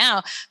that right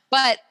now,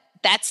 but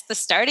that's the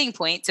starting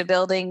point to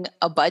building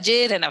a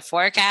budget and a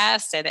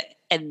forecast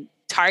and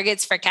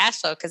targets for cash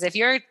flow. Because if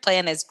your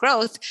plan is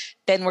growth,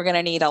 then we're going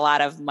to need a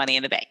lot of money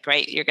in the bank,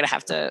 right? You're going to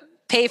have to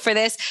pay for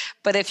this.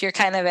 But if you're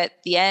kind of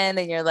at the end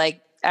and you're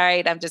like, all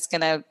right, I'm just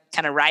going to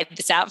kind of ride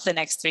this out for the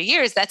next 3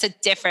 years, that's a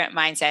different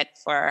mindset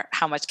for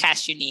how much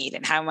cash you need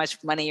and how much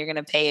money you're going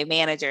to pay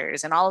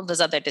managers and all of those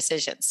other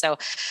decisions. So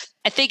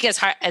I think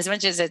as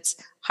much as it's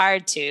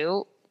hard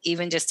to,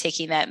 even just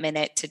taking that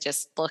minute to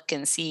just look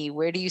and see,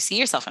 where do you see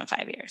yourself in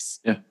 5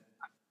 years? Yeah.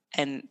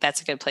 And that's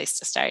a good place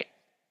to start.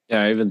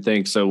 Yeah, I even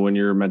think so. When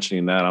you're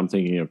mentioning that, I'm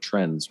thinking of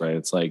trends, right?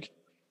 It's like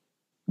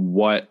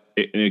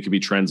it could be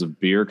trends of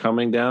beer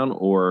coming down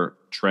or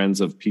trends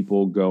of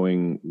people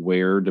going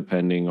where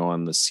depending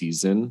on the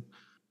season,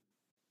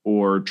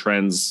 or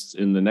trends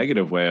in the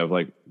negative way of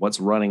like,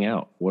 what's running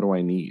out? What do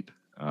I need?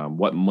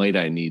 What might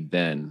I need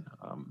then?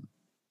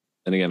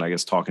 And again, I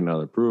guess talking to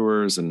other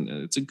brewers, and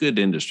it's a good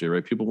industry,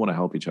 right? People want to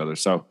help each other.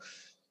 So,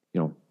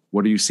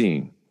 what are you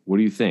seeing? What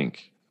do you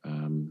think?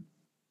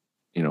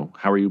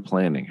 How are you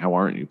planning? How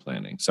aren't you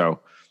planning? So,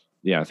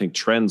 I think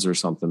trends are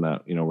something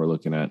that, we're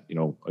looking at,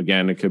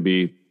 again, it could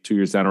be 2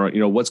 years down the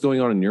road, what's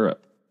going on in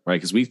Europe, right?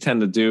 Because we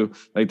tend to do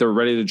like the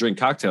ready to drink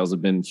cocktails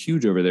have been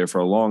huge over there for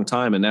a long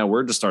time. And now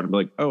we're just starting to be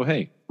like, oh,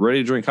 hey, ready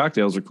to drink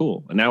cocktails are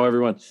cool. And now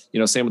everyone,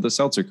 same with the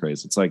seltzer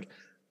craze. It's like,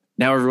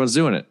 now everyone's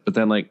doing it, but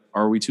then like,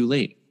 are we too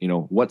late?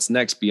 What's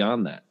next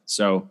beyond that?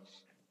 So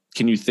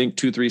can you think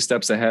 2-3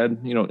 steps ahead,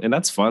 and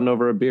that's fun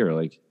over a beer,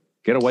 like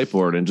get a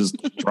whiteboard and just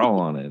draw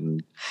on it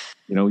and,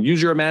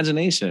 use your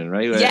imagination,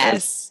 right?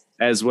 Yes.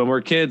 As when we're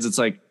kids, it's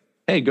like,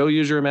 hey, go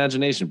use your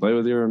imagination, play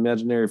with your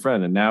imaginary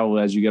friend. And now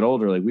as you get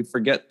older, like we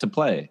forget to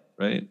play,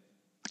 right?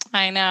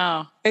 I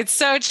know. It's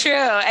so true.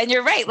 And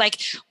you're right.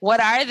 Like, what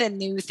are the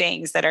new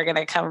things that are going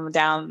to come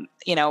down?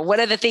 What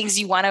are the things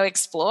you want to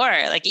explore?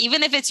 Like,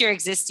 even if it's your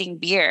existing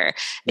beer,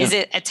 is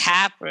it a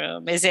tap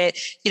room? Is it,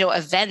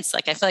 events?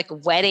 Like, I feel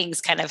like weddings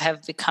kind of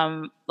have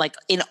become like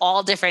in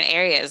all different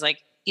areas,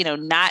 like,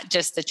 not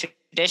just the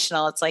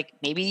traditional. It's like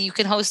maybe you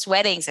can host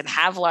weddings and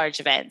have large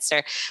events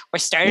or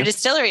start a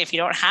distillery if you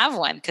don't have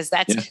one, because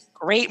that's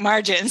great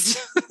margins.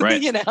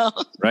 Right.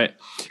 Right.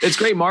 It's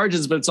great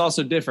margins, but it's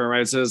also different,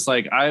 right? So it's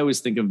like, I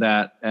always think of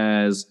that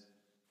as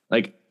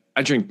like,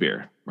 I drink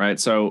beer, right?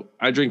 So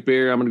I drink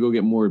beer, I'm going to go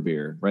get more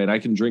beer, right? I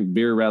can drink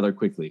beer rather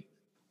quickly.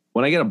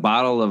 When I get a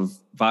bottle of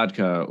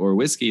vodka or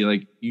whiskey,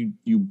 like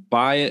you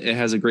buy it, it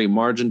has a great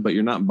margin, but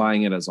you're not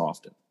buying it as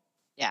often.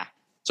 Yeah.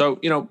 So,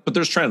 but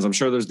there's trends. I'm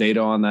sure there's data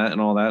on that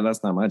and all that.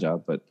 That's not my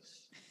job, but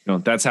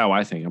that's how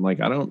I think. I'm like,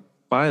 I don't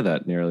buy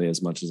that nearly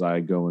as much as I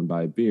go and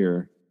buy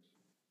beer.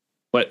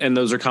 And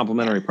those are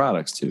complementary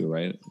products too,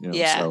 right?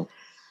 So.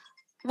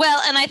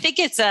 Well, and I think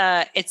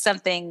it's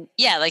something,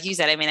 like you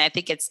said, I mean, I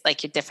think it's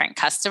like a different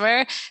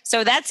customer.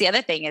 So that's the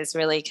other thing, is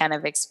really kind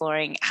of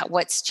exploring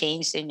what's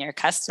changed in your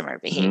customer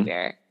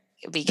behavior,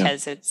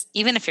 because it's,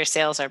 even if your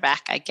sales are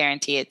back, I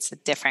guarantee it's a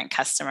different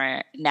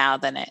customer now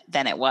than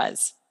it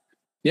was.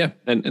 Yeah.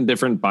 And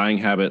different buying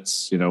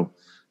habits,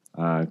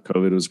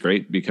 COVID was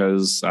great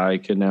because I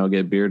can now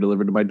get beer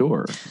delivered to my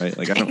door, right?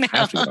 Like I don't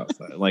have to go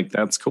outside. Like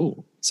that's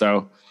cool.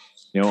 So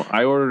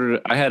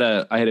I had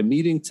a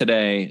meeting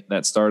today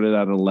that started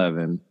at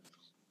 11,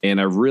 and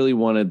I really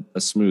wanted a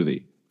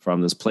smoothie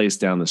from this place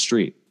down the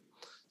street.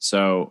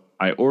 So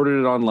I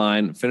ordered it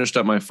online, finished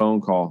up my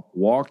phone call,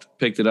 walked,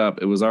 picked it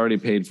up. It was already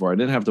paid for. I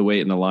didn't have to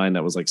wait in a line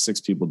that was like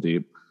 6 people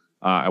deep.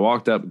 I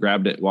walked up,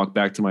 grabbed it, walked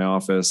back to my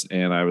office,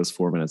 and I was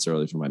 4 minutes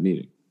early for my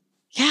meeting.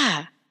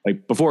 Yeah.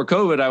 Like before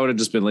COVID, I would have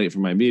just been late for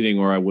my meeting,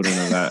 or I wouldn't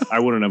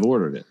have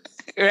ordered it.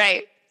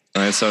 Right.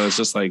 Right. So it's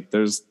just like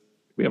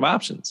we have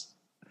options.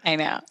 I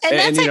know. And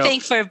that's, I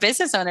think, for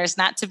business owners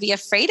not to be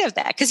afraid of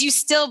that, because you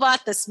still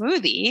bought the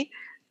smoothie,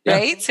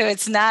 right? Yeah. So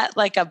it's not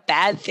like a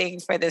bad thing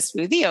for the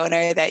smoothie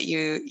owner that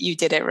you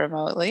did it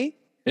remotely.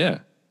 Yeah.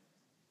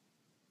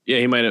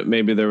 Yeah.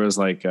 Maybe there was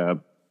like a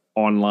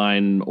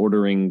online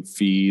ordering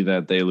fee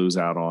that they lose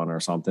out on or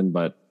something,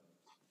 but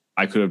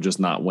I could have just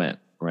not went,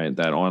 right?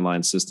 That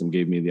online system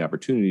gave me the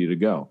opportunity to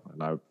go.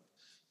 And it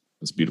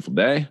was a beautiful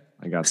day.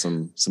 I got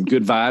some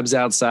good vibes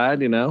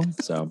outside,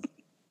 so,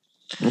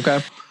 okay.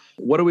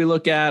 What do we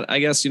look at? I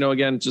guess,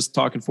 again, just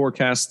talking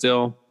forecast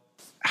still.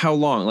 How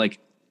long? Like,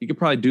 you could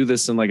probably do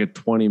this in like a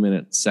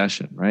 20-minute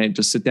session, right?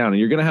 Just sit down and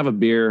you're going to have a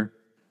beer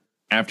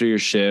after your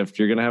shift.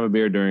 You're going to have a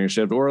beer during your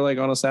shift, or like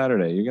on a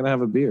Saturday, you're going to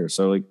have a beer.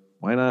 So like,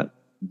 why not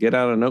get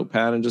out a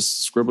notepad and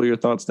just scribble your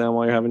thoughts down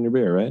while you're having your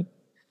beer, right?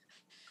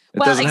 It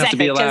doesn't have to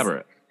be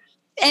elaborate.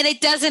 And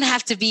it doesn't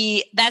have to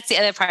be, that's the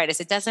other part,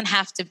 is it doesn't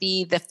have to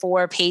be the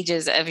 4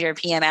 pages of your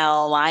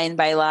P&L line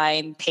by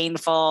line,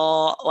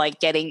 painful, like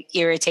getting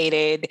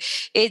irritated.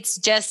 It's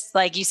just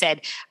like you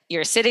said,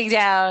 you're sitting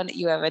down,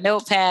 you have a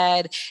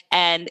notepad,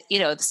 and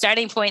the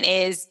starting point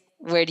is,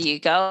 where do you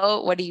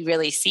go? What do you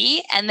really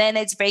see? And then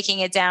it's breaking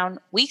it down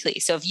weekly.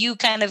 So if you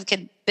kind of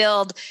can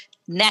build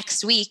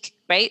next week,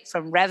 right,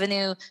 from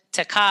revenue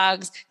to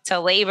COGS to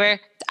labor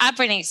to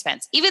operating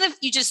expense. Even if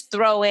you just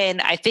throw in,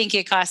 I think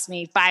it costs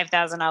me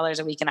 $5,000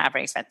 a week in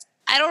operating expense.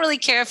 I don't really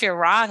care if you're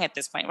wrong at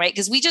this point, right?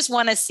 Because we just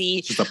want to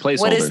see,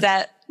 what is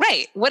that,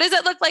 right? What does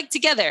that look like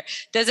together?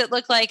 Does it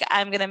look like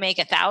I'm going to make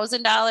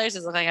 $1,000? Does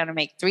it look like I'm going to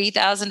make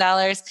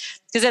 $3,000?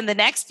 Because then the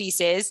next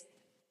piece is,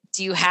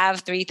 do you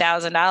have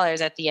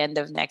 $3,000 at the end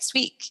of next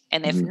week?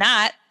 And if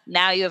not,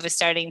 now you have a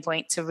starting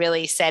point to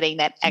really setting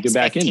that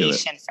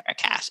expectation for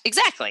cash.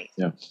 Exactly.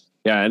 Yeah.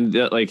 Yeah. And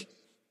I think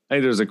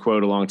there's a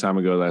quote a long time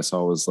ago that I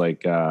saw was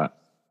like, the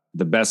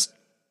best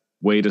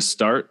way to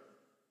start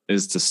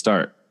is to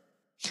start.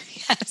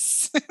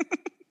 Yes.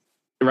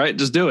 Right.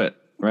 Just do it.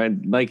 Right.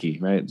 Nike,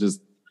 right.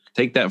 Just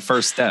take that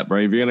first step,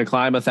 right? If you're going to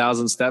climb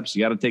 1,000 steps,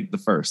 you got to take the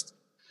first.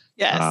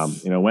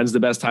 Yes. When's the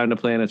best time to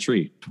plant a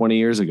tree? 20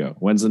 years ago.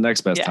 When's the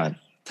next best time?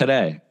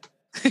 Today.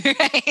 Right.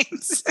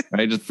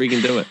 Right. Just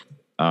freaking do it.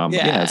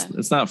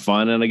 It's not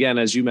fun. And again,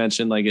 as you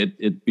mentioned, like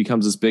it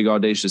becomes this big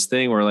audacious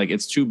thing where like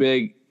it's too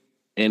big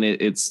and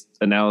it's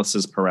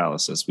analysis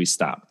paralysis. We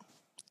stop.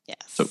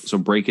 Yes. So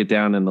break it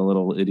down in the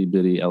little itty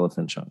bitty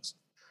elephant chunks.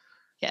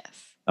 Yes.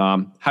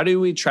 How do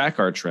we track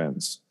our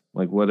trends?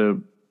 Like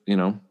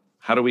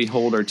how do we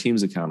hold our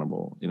teams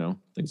accountable?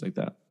 Things like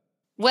that.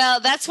 Well,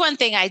 that's one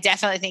thing I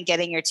definitely think,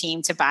 getting your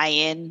team to buy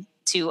in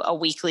to a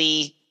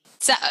weekly.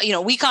 So,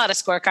 we call it a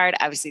scorecard,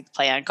 obviously to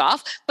play on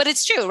golf, but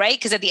it's true, right?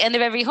 Because at the end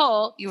of every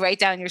hole, you write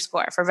down your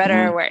score, for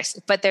better or worse.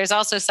 But there's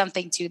also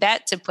something to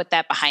that to put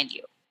that behind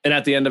you. And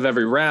at the end of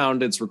every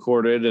round, it's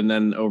recorded. And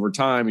then over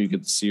time, you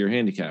get to see your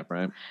handicap,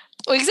 right?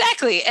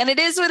 Exactly. And it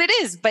is what it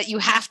is, but you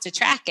have to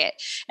track it.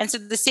 And so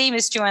the same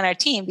is true on our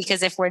team,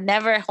 because if we're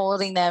never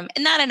holding them,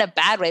 and not in a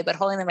bad way, but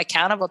holding them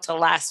accountable to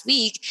last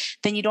week,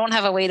 then you don't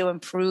have a way to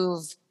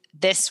improve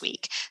this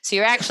week. So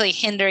you're actually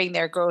hindering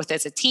their growth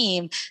as a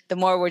team. The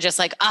more we're just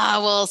like,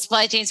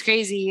 supply chain's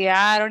crazy.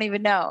 I don't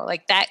even know.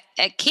 Like that,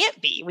 it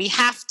can't be. We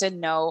have to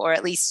know, or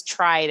at least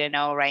try to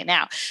know right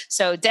now.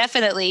 So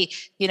definitely,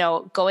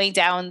 going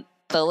down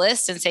the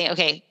list and saying,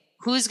 okay,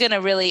 who's going to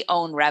really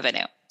own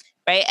revenue?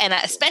 Right. And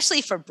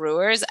especially for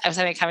brewers, I was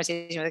having a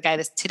conversation with a guy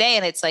today,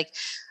 and it's like,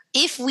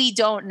 if we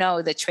don't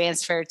know the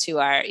transfer to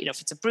our,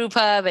 if it's a brew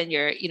pub and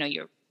you're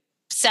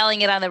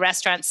selling it on the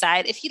restaurant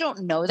side, if you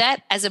don't know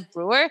that as a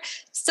brewer,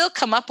 still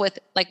come up with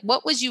like,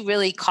 what would you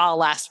really call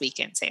last week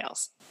in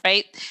sales,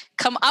 right?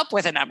 Come up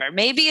with a number.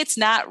 Maybe it's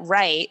not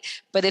right,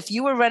 but if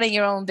you were running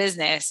your own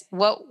business,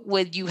 what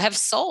would you have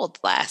sold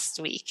last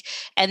week?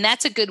 And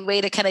that's a good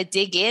way to kind of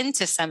dig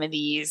into some of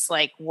these,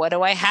 like, what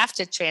do I have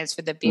to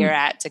transfer the beer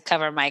at to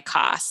cover my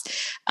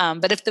costs?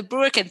 But if the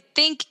brewer can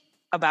think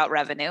about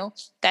revenue,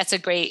 that's a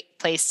great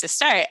place to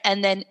start.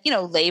 And then,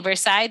 labor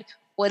side,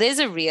 what is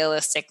a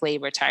realistic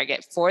labor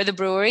target for the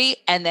brewery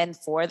and then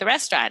for the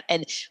restaurant?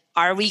 And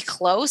are we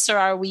close or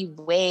are we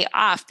way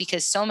off?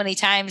 Because so many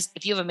times,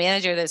 if you have a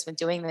manager that's been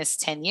doing this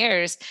 10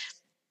 years,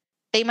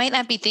 they might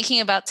not be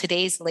thinking about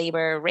today's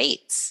labor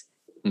rates,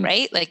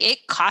 right? Like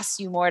it costs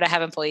you more to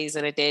have employees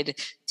than it did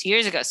 2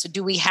 years ago. So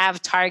do we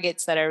have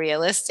targets that are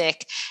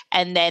realistic?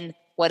 And then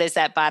what is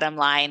that bottom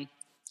line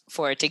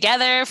for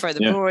together, for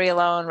the brewery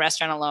alone,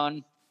 restaurant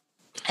alone,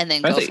 and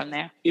then go from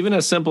there? Even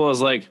as simple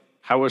as like,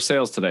 how were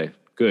sales today?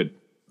 Good.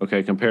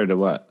 Okay. Compared to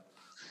what?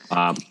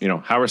 How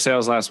were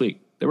sales last week?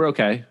 They were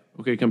okay.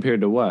 Okay,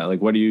 compared to what?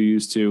 Like, what are you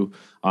used to?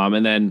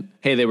 And then,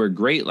 hey, they were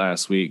great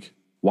last week.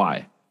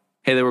 Why?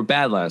 Hey, they were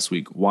bad last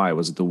week. Why?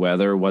 Was it the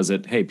weather? Was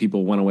it, hey,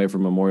 people went away for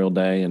Memorial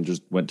Day and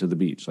just went to the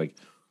beach? Like,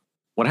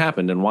 what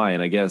happened and why?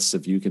 And I guess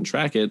if you can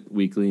track it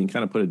weekly and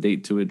kind of put a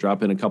date to it,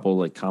 drop in a couple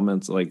like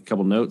comments, like a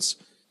couple notes,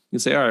 you can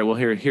say, all right, well,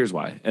 here's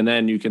why. And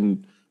then you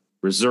can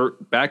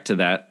resort back to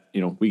that.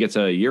 You know, we get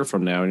to a year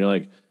from now and you're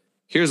like,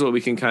 here's what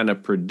we can kind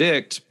of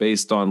predict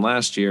based on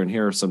last year. And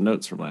here are some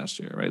notes from last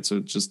year, right? So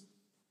just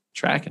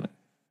tracking it.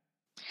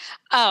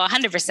 Oh,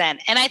 100%.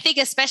 And I think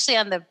especially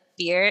on the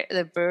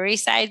brewery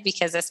side,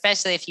 because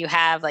especially if you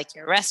have like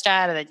your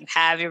restaurant and then you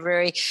have your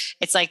brewery,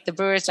 it's like the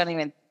brewers don't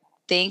even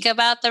think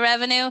about the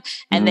revenue.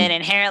 And then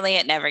inherently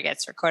it never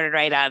gets recorded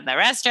right on the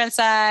restaurant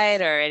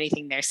side or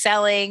anything they're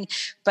selling.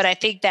 But I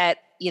think that,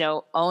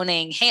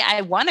 owning, hey, I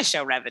want to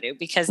show revenue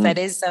because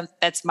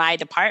that's my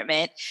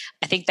department.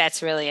 I think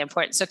that's really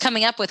important. So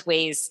coming up with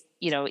ways,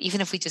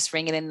 even if we just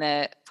ring it in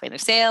the point of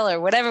sale or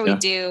whatever we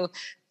do,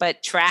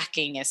 but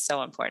tracking is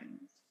so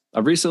important.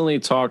 I've recently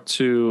talked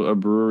to a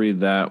brewery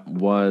that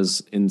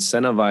was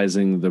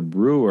incentivizing the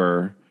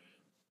brewer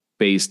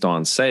based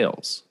on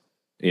sales,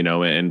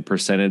 and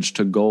percentage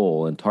to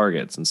goal and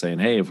targets and saying,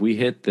 hey, if we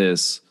hit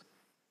this,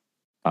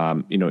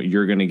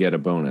 you're going to get a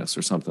bonus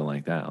or something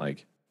like that.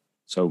 Like,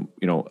 so,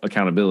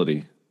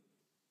 accountability.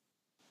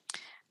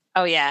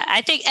 Oh yeah.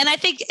 I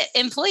think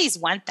employees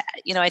want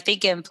that. I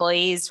think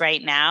employees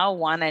right now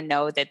want to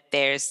know that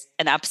there's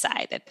an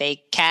upside, that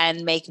they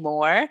can make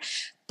more,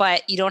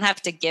 but you don't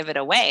have to give it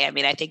away. I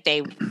mean, I think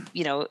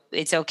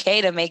it's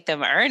okay to make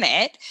them earn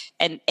it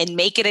and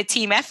make it a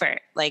team effort.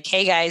 Like,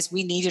 hey guys,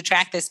 we need to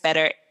track this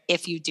better.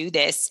 If you do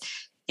this,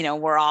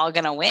 we're all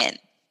going to win. I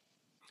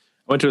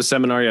went to a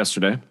seminar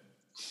yesterday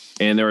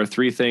and there are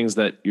 3 things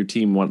that your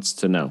team wants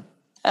to know.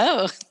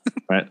 Oh,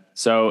 right.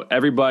 So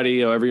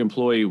everybody, every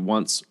employee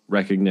wants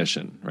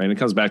recognition, right? And it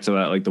comes back to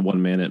that, like the 1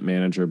 Minute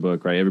Manager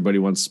book, right? Everybody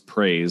wants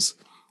praise.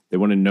 They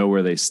want to know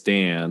where they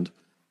stand.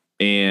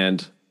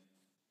 And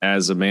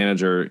as a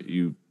manager,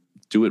 you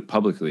do it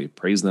publicly,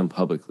 praise them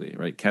publicly,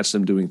 right? Catch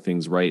them doing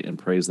things right and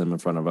praise them in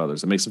front of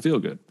others. It makes them feel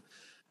good.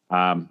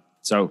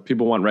 So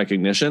people want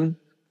recognition.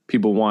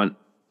 People want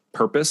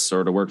purpose,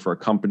 or to work for a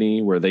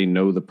company where they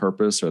know the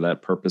purpose or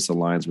that purpose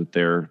aligns with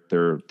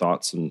their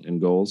thoughts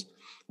and goals.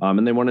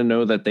 And they want to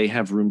know that they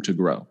have room to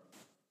grow.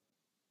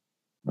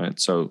 Right.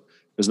 So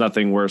there's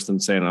nothing worse than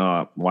saying,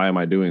 oh, why am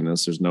I doing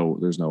this? There's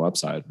no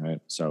upside. Right.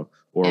 So,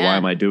 or why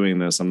am I doing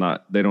this?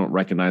 They don't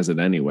recognize it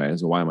anyway.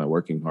 So why am I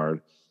working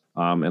hard?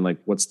 And like,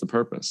 what's the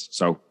purpose?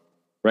 So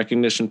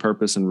recognition,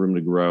 purpose, and room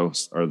to grow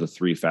are the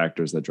 3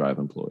 factors that drive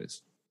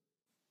employees.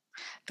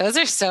 Those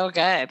are so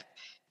good.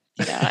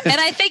 And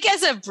I think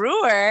as a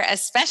brewer,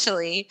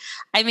 especially,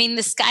 I mean,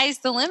 the sky's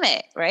the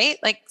limit, right?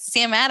 Like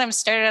Sam Adams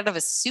started out of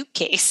a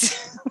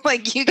suitcase.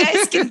 Like you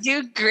guys can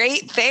do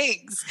great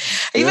things,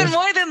 even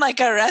more than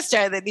like a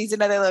restaurant that needs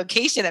another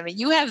location. I mean,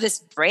 you have this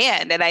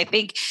brand and I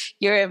think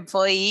your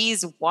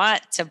employees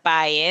want to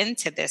buy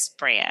into this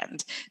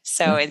brand.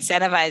 So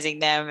incentivizing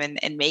them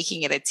and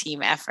making it a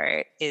team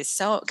effort is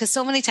because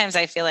so many times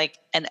I feel like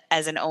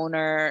as an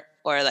owner,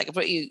 or like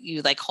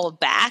you like hold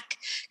back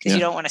because you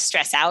don't want to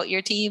stress out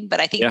your team. But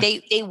I think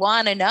they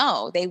want to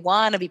know, they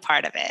want to be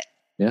part of it.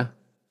 Yeah.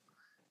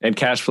 And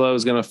cash flow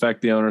is going to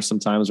affect the owner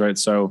sometimes, right?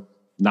 So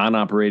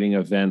non-operating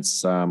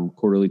events,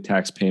 quarterly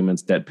tax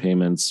payments, debt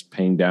payments,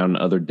 paying down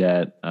other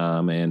debt,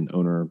 and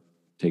owner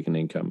taking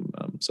income.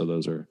 So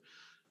those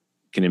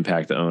can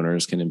impact the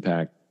owners,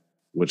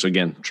 which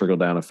again, trickle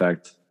down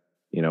effect,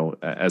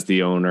 as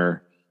the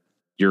owner,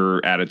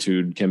 your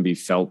attitude can be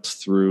felt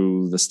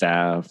through the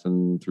staff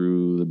and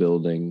through the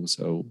building.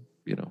 So,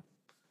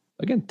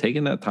 again,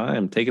 taking that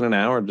time, taking an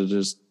hour to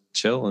just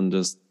chill and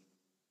just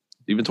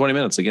even 20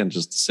 minutes, again,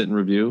 just sit and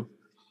review,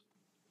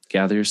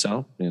 gather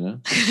yourself,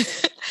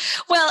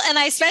 Well, and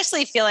I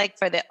especially feel like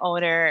for the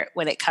owner,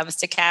 when it comes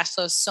to cash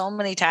flow, so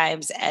many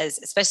times,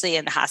 especially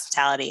in the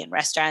hospitality and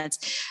restaurants,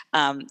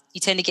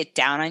 you tend to get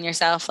down on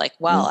yourself. Like,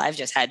 well, I've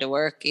just had to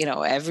work,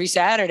 every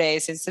Saturday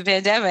since the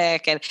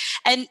pandemic,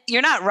 and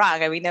you're not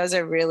wrong. I mean, those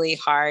are really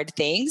hard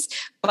things,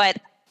 but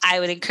I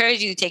would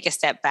encourage you to take a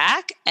step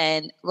back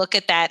and look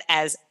at that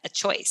as a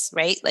choice,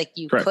 right? Like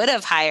you could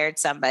have hired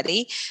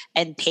somebody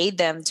and paid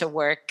them to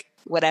work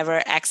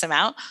whatever X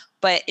amount,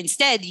 but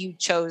instead you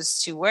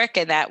chose to work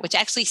in that, which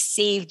actually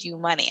saved you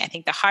money. I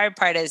think the hard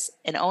part as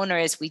an owner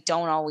is we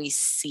don't always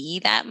see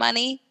that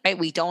money, right?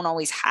 We don't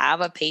always have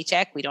a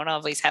paycheck. We don't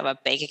always have a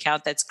bank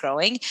account that's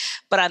growing.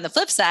 But on the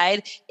flip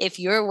side, if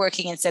you're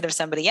working instead of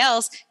somebody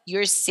else,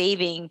 you're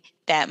saving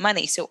that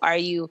money. So are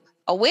you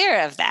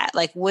aware of that?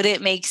 Like, would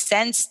it make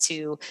sense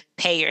to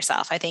pay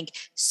yourself? I think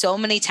so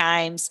many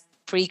times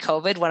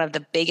pre-COVID, one of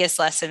the biggest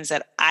lessons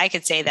that I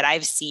could say that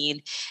I've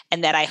seen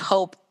and that I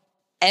hope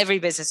every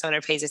business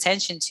owner pays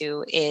attention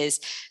to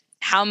is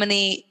how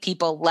many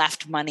people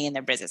left money in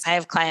their business. I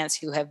have clients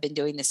who have been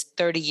doing this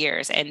 30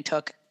 years and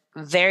took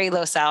very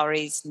low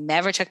salaries,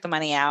 never took the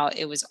money out.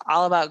 It was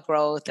all about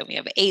growth. And we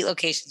have 8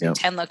 locations and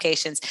 10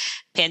 locations.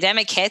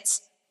 Pandemic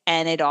hits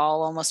and it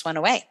all almost went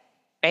away.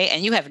 right?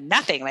 And you have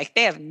nothing. Like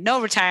they have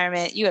no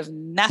retirement. You have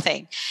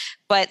nothing.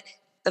 But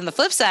on the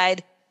flip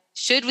side,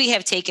 should we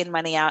have taken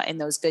money out in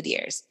those good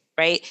years,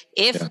 right?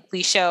 If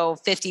we show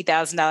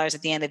 $50,000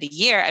 at the end of the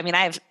year, I mean,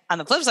 I have, on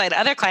the flip side,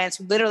 other clients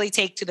who literally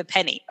take to the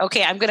penny.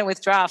 Okay, I'm going to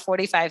withdraw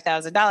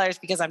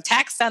 $45,000 because I'm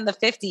taxed on the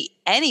 50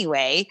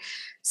 anyway.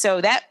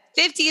 So that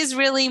 50 is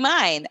really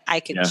mine. I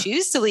could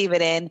choose to leave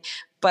it in,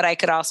 but I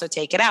could also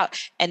take it out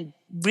and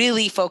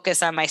really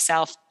focus on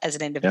myself as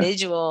an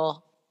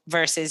individual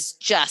versus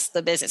just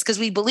the business. Because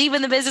we believe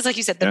in the business. Like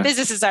you said, the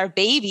business is our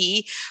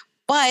baby,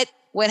 but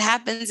what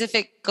happens if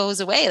it goes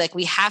away? Like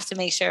we have to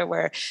make sure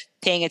we're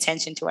paying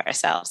attention to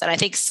ourselves. And I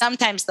think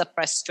sometimes the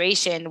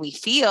frustration we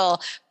feel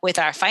with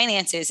our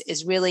finances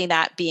is really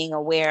not being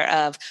aware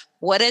of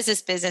what does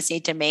this business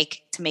need to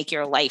make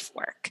your life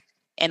work?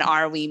 And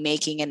are we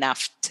making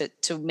enough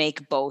to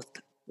make both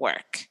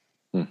work?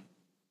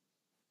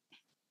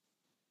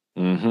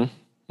 Mm-hmm.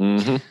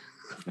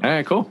 Mm-hmm. All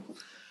right, cool.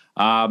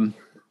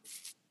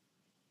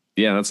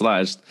 Yeah, that's a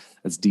lot.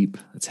 That's deep.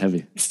 That's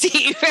heavy. It's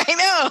deep. I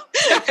know.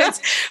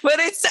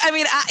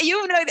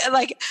 You know,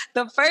 like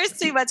the first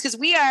 3 months, because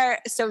we are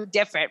so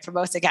different from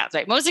most accountants,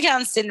 right? Most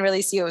accountants didn't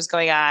really see what was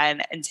going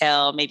on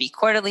until maybe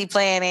quarterly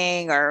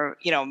planning or,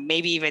 you know,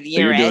 maybe even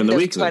year end.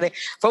 But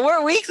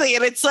we're weekly.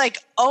 And it's like,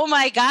 oh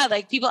my God,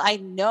 like people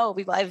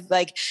I've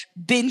like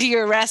been to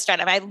your restaurant.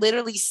 And I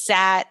literally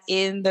sat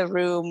in the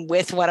room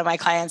with one of my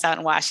clients out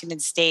in Washington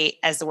State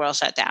as the world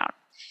shut down.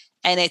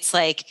 And it's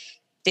like,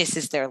 this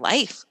is their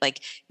life. Like,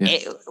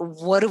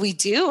 what do we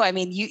do? I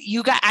mean,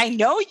 you guys, I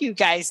know you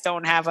guys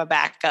don't have a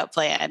backup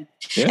plan.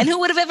 Yeah. And who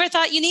would have ever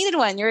thought you needed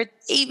one? You're an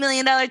 $8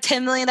 million,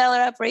 $10 million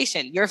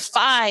operation. You're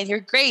fine.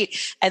 You're great.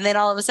 And then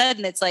all of a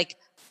sudden it's like,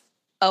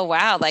 oh,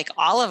 wow. Like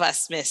all of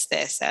us missed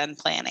this and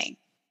planning.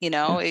 You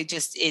know,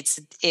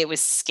 it was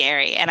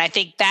scary. And I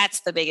think that's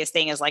the biggest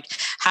thing is like,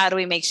 how do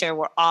we make sure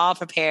we're all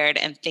prepared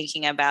and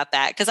thinking about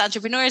that? Because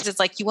entrepreneurs, it's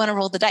like, you want to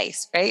roll the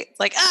dice, right? It's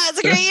like, it's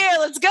a great year.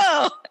 Let's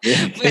go.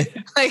 But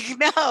like,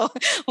 no,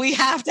 we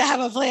have to have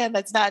a plan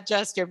that's not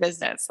just your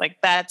business. Like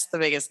that's the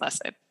biggest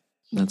lesson.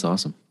 That's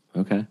awesome.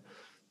 Okay.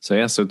 So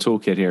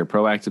toolkit here,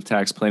 proactive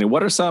tax planning.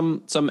 What are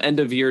some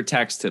end of year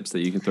tax tips that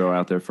you can throw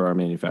out there for our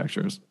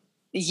manufacturers?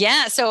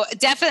 Yeah. So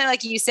definitely,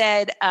 like you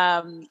said,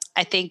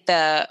 I think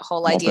the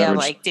whole idea of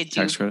like, did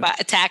you buy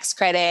a tax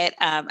credit?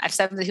 I've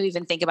somebody who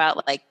even think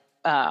about like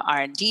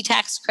R&D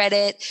tax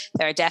credit.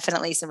 There are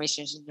definitely some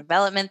research and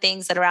development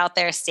things that are out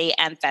there, state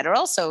and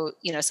federal. So,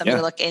 you know, something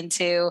to look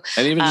into.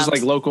 And even just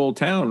like local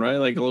town, right?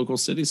 Like a local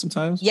city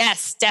sometimes.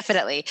 Yes,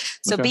 definitely.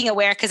 So being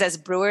aware, because as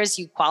brewers,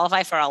 you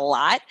qualify for a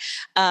lot.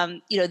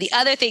 You know, the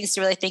other things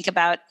to really think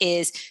about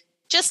is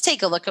just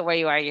take a look at where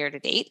you are year to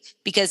date,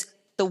 because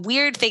the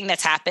weird thing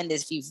that's happened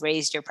is if you've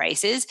raised your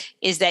prices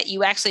is that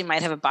you actually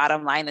might have a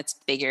bottom line that's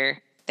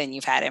bigger than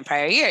you've had in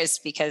prior years,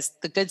 because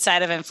the good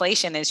side of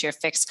inflation is your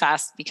fixed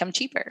costs become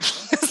cheaper.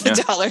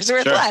 The dollar's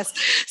worth less.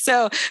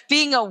 So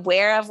being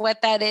aware of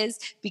what that is,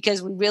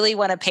 because we really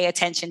want to pay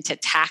attention to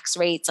tax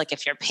rates. Like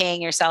if you're paying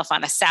yourself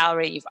on a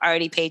salary, you've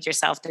already paid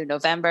yourself through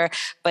November,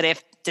 but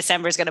if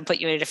December is going to put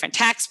you in a different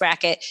tax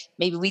bracket,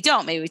 maybe we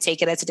don't, maybe we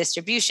take it as a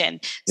distribution.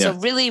 So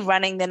really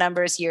running the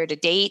numbers year to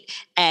date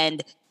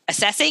and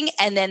assessing.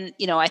 And then,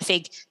 you know, I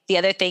think the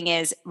other thing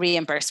is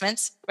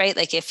reimbursements, right?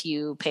 Like if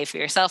you pay for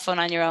your cell phone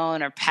on your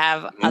own or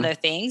have other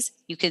things,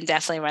 you can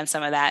definitely run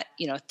some of that,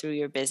 you know, through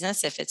your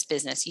business if it's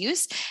business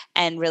use,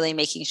 and really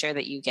making sure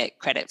that you get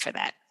credit for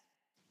that.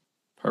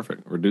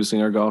 Perfect.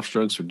 Reducing our golf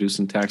strokes,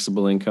 reducing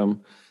taxable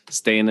income,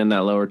 staying in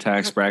that lower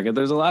tax bracket.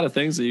 There's a lot of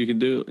things that you can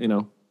do, you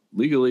know,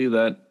 legally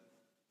that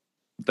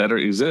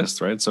exist,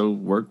 right? So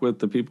work with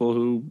the people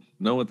who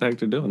know what the heck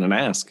they're doing and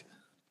ask.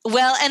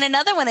 Well, and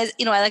another one is,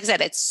 you know, like I said,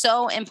 it's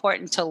so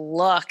important to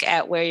look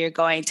at where you're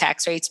going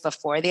tax rates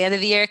before the end of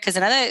the year. Because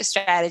another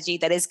strategy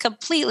that is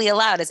completely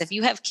allowed is if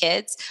you have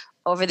kids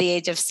over the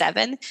age of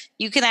 7,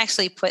 you can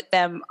actually put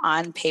them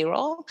on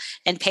payroll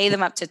and pay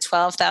them up to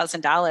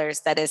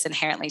 $12,000 that is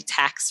inherently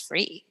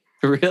tax-free.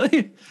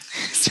 Really?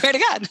 Swear to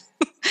God.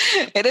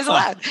 It is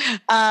allowed.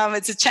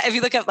 If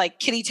you look up like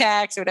kitty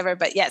tax or whatever,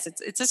 but yes,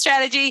 it's a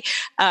strategy.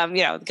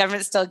 You know, the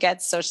government still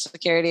gets Social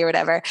Security or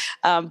whatever.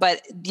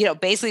 But, you know,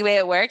 basically the way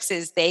it works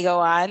is they go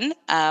on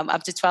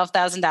up to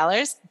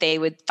 $12,000. They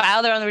would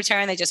file their own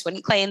return. They just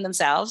wouldn't claim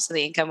themselves. So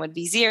the income would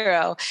be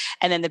zero.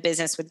 And then the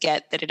business would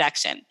get the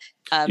deduction.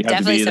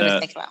 Definitely something to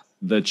think about.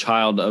 The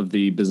child of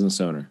the business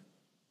owner.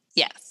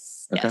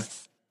 Yes. Okay.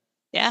 Yes.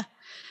 Yeah.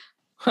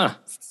 Huh.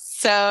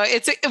 So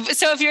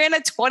if you're in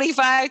a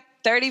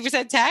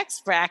 25-30%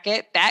 tax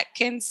bracket, that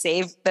can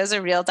save, those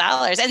are real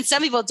dollars. And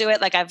some people do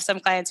it, like I have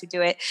some clients who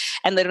do it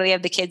and literally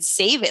have the kids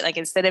save it. Like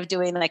instead of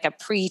doing like a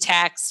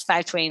pre-tax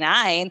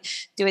 529,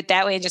 do it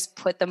that way and just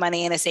put the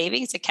money in a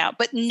savings account.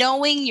 But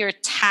knowing your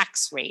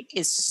tax rate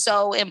is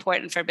so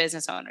important for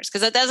business owners,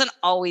 because it doesn't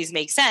always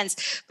make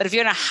sense. But if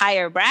you're in a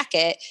higher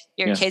bracket,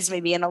 your kids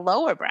may be in a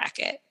lower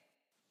bracket.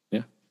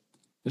 Yeah.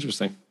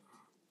 Interesting.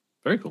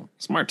 Very cool.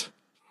 Smart.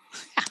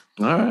 Yeah.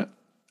 All right.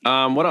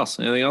 What else?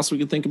 Anything else we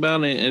could think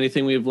about?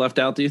 Anything we've left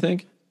out, do you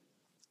think?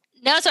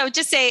 No, so I would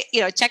just say,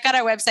 check out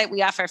our website.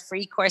 We offer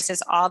free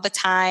courses all the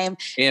time.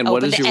 And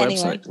what is your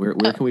website? Where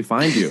can we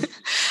find you?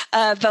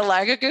 The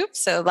Largo Group.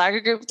 So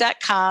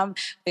largogroup.com.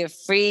 We have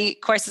free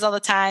courses all the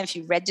time. If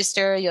you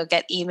register, you'll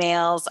get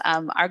emails.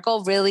 Our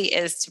goal really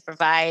is to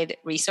provide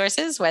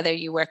resources, whether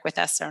you work with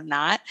us or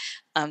not,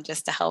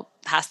 just to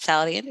help the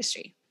hospitality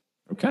industry.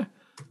 Okay.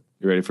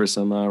 You ready for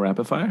some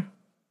rapid fire?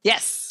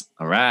 Yes.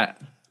 All right.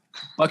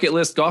 Bucket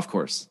list golf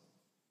course.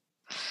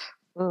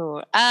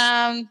 Ooh.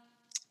 I'm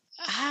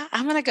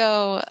going to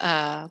go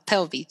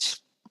Pebble Beach.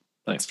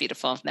 Nice. It's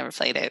beautiful. I've never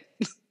played it.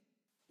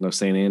 No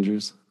St.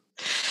 Andrews?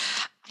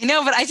 I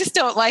know, but I just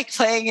don't like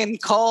playing in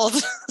cold.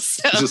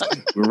 So. Just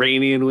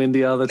rainy and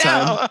windy all the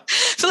time? No.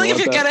 So if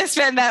you're going to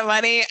spend that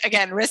money,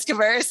 again, risk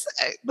averse,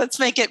 let's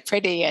make it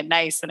pretty and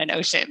nice and an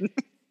ocean.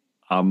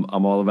 I'm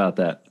all about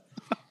that.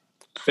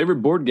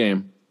 Favorite board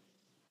game?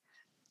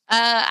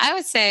 I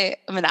would say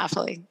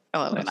Monopoly. I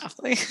love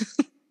Monopoly.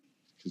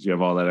 Because you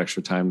have all that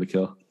extra time to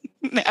kill?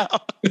 No.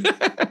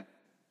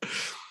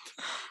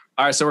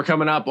 All right, so we're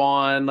coming up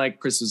on like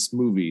Christmas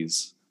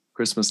movies,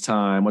 Christmas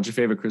time. What's your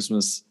favorite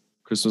Christmas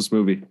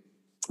movie?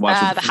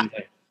 Watch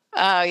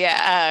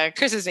it.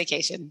 Christmas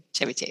Vacation,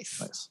 Chevy Chase.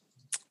 Nice.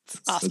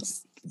 It's awesome.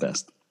 It's the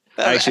best.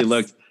 I actually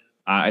looked.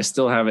 I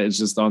still have it. It's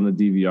just on the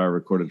DVR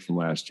recorded from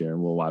last year,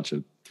 and we'll watch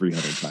it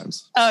 300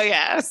 times. Oh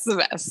yeah, it's the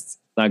best.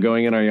 Not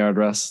going in our yard,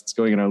 Russ. It's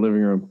going in our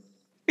living room.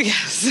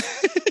 Yes.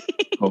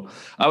 Cool.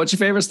 What's your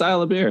favorite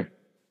style of beer?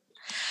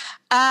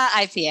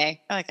 IPA.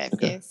 I like IPAs.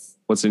 Okay.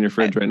 What's in your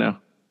fridge right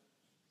now?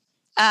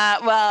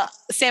 Well,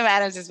 Sam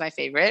Adams is my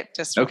favorite,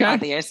 just from all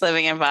the years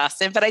living in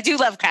Boston. But I do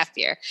love craft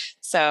beer,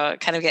 so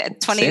kind of get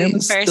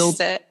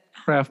 21st.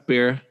 Craft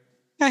beer.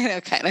 I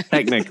know, kind of.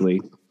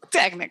 Technically.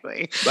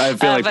 I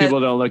feel like people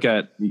don't look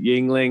at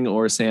Yingling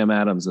or Sam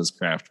Adams as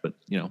craft, but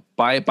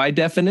by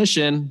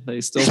definition,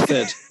 they still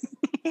fit.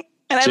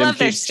 And I love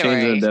their story.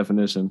 Changing the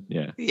definition.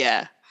 Yeah.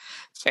 Yeah.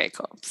 It's very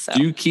cool. So.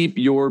 Do you keep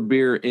your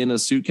beer in a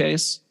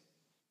suitcase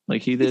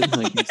like he did?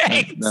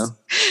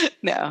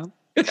 No.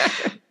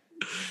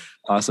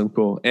 Awesome.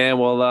 Cool. And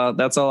well,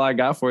 that's all I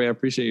got for you. I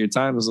appreciate your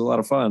time. It was a lot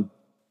of fun.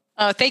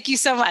 Oh, thank you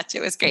so much.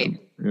 It was great.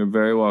 You're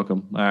very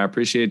welcome. I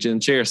appreciate you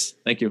and cheers.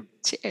 Thank you.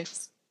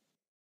 Cheers.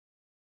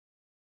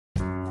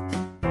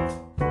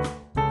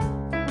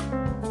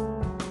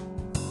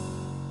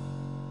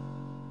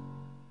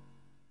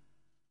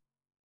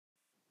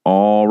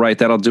 All right,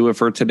 that'll do it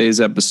for today's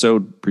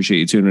episode. Appreciate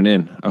you tuning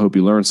in. I hope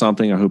you learned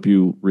something. I hope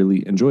you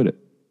really enjoyed it.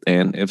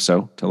 And if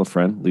so, tell a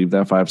friend, leave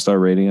that 5-star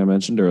rating I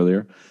mentioned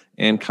earlier,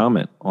 and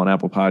comment on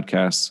Apple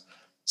Podcasts.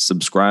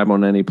 Subscribe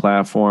on any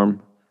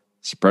platform.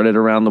 Spread it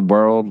around the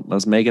world.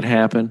 Let's make it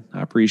happen.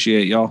 I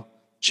appreciate y'all.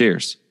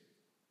 Cheers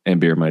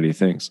and beer mighty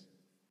things.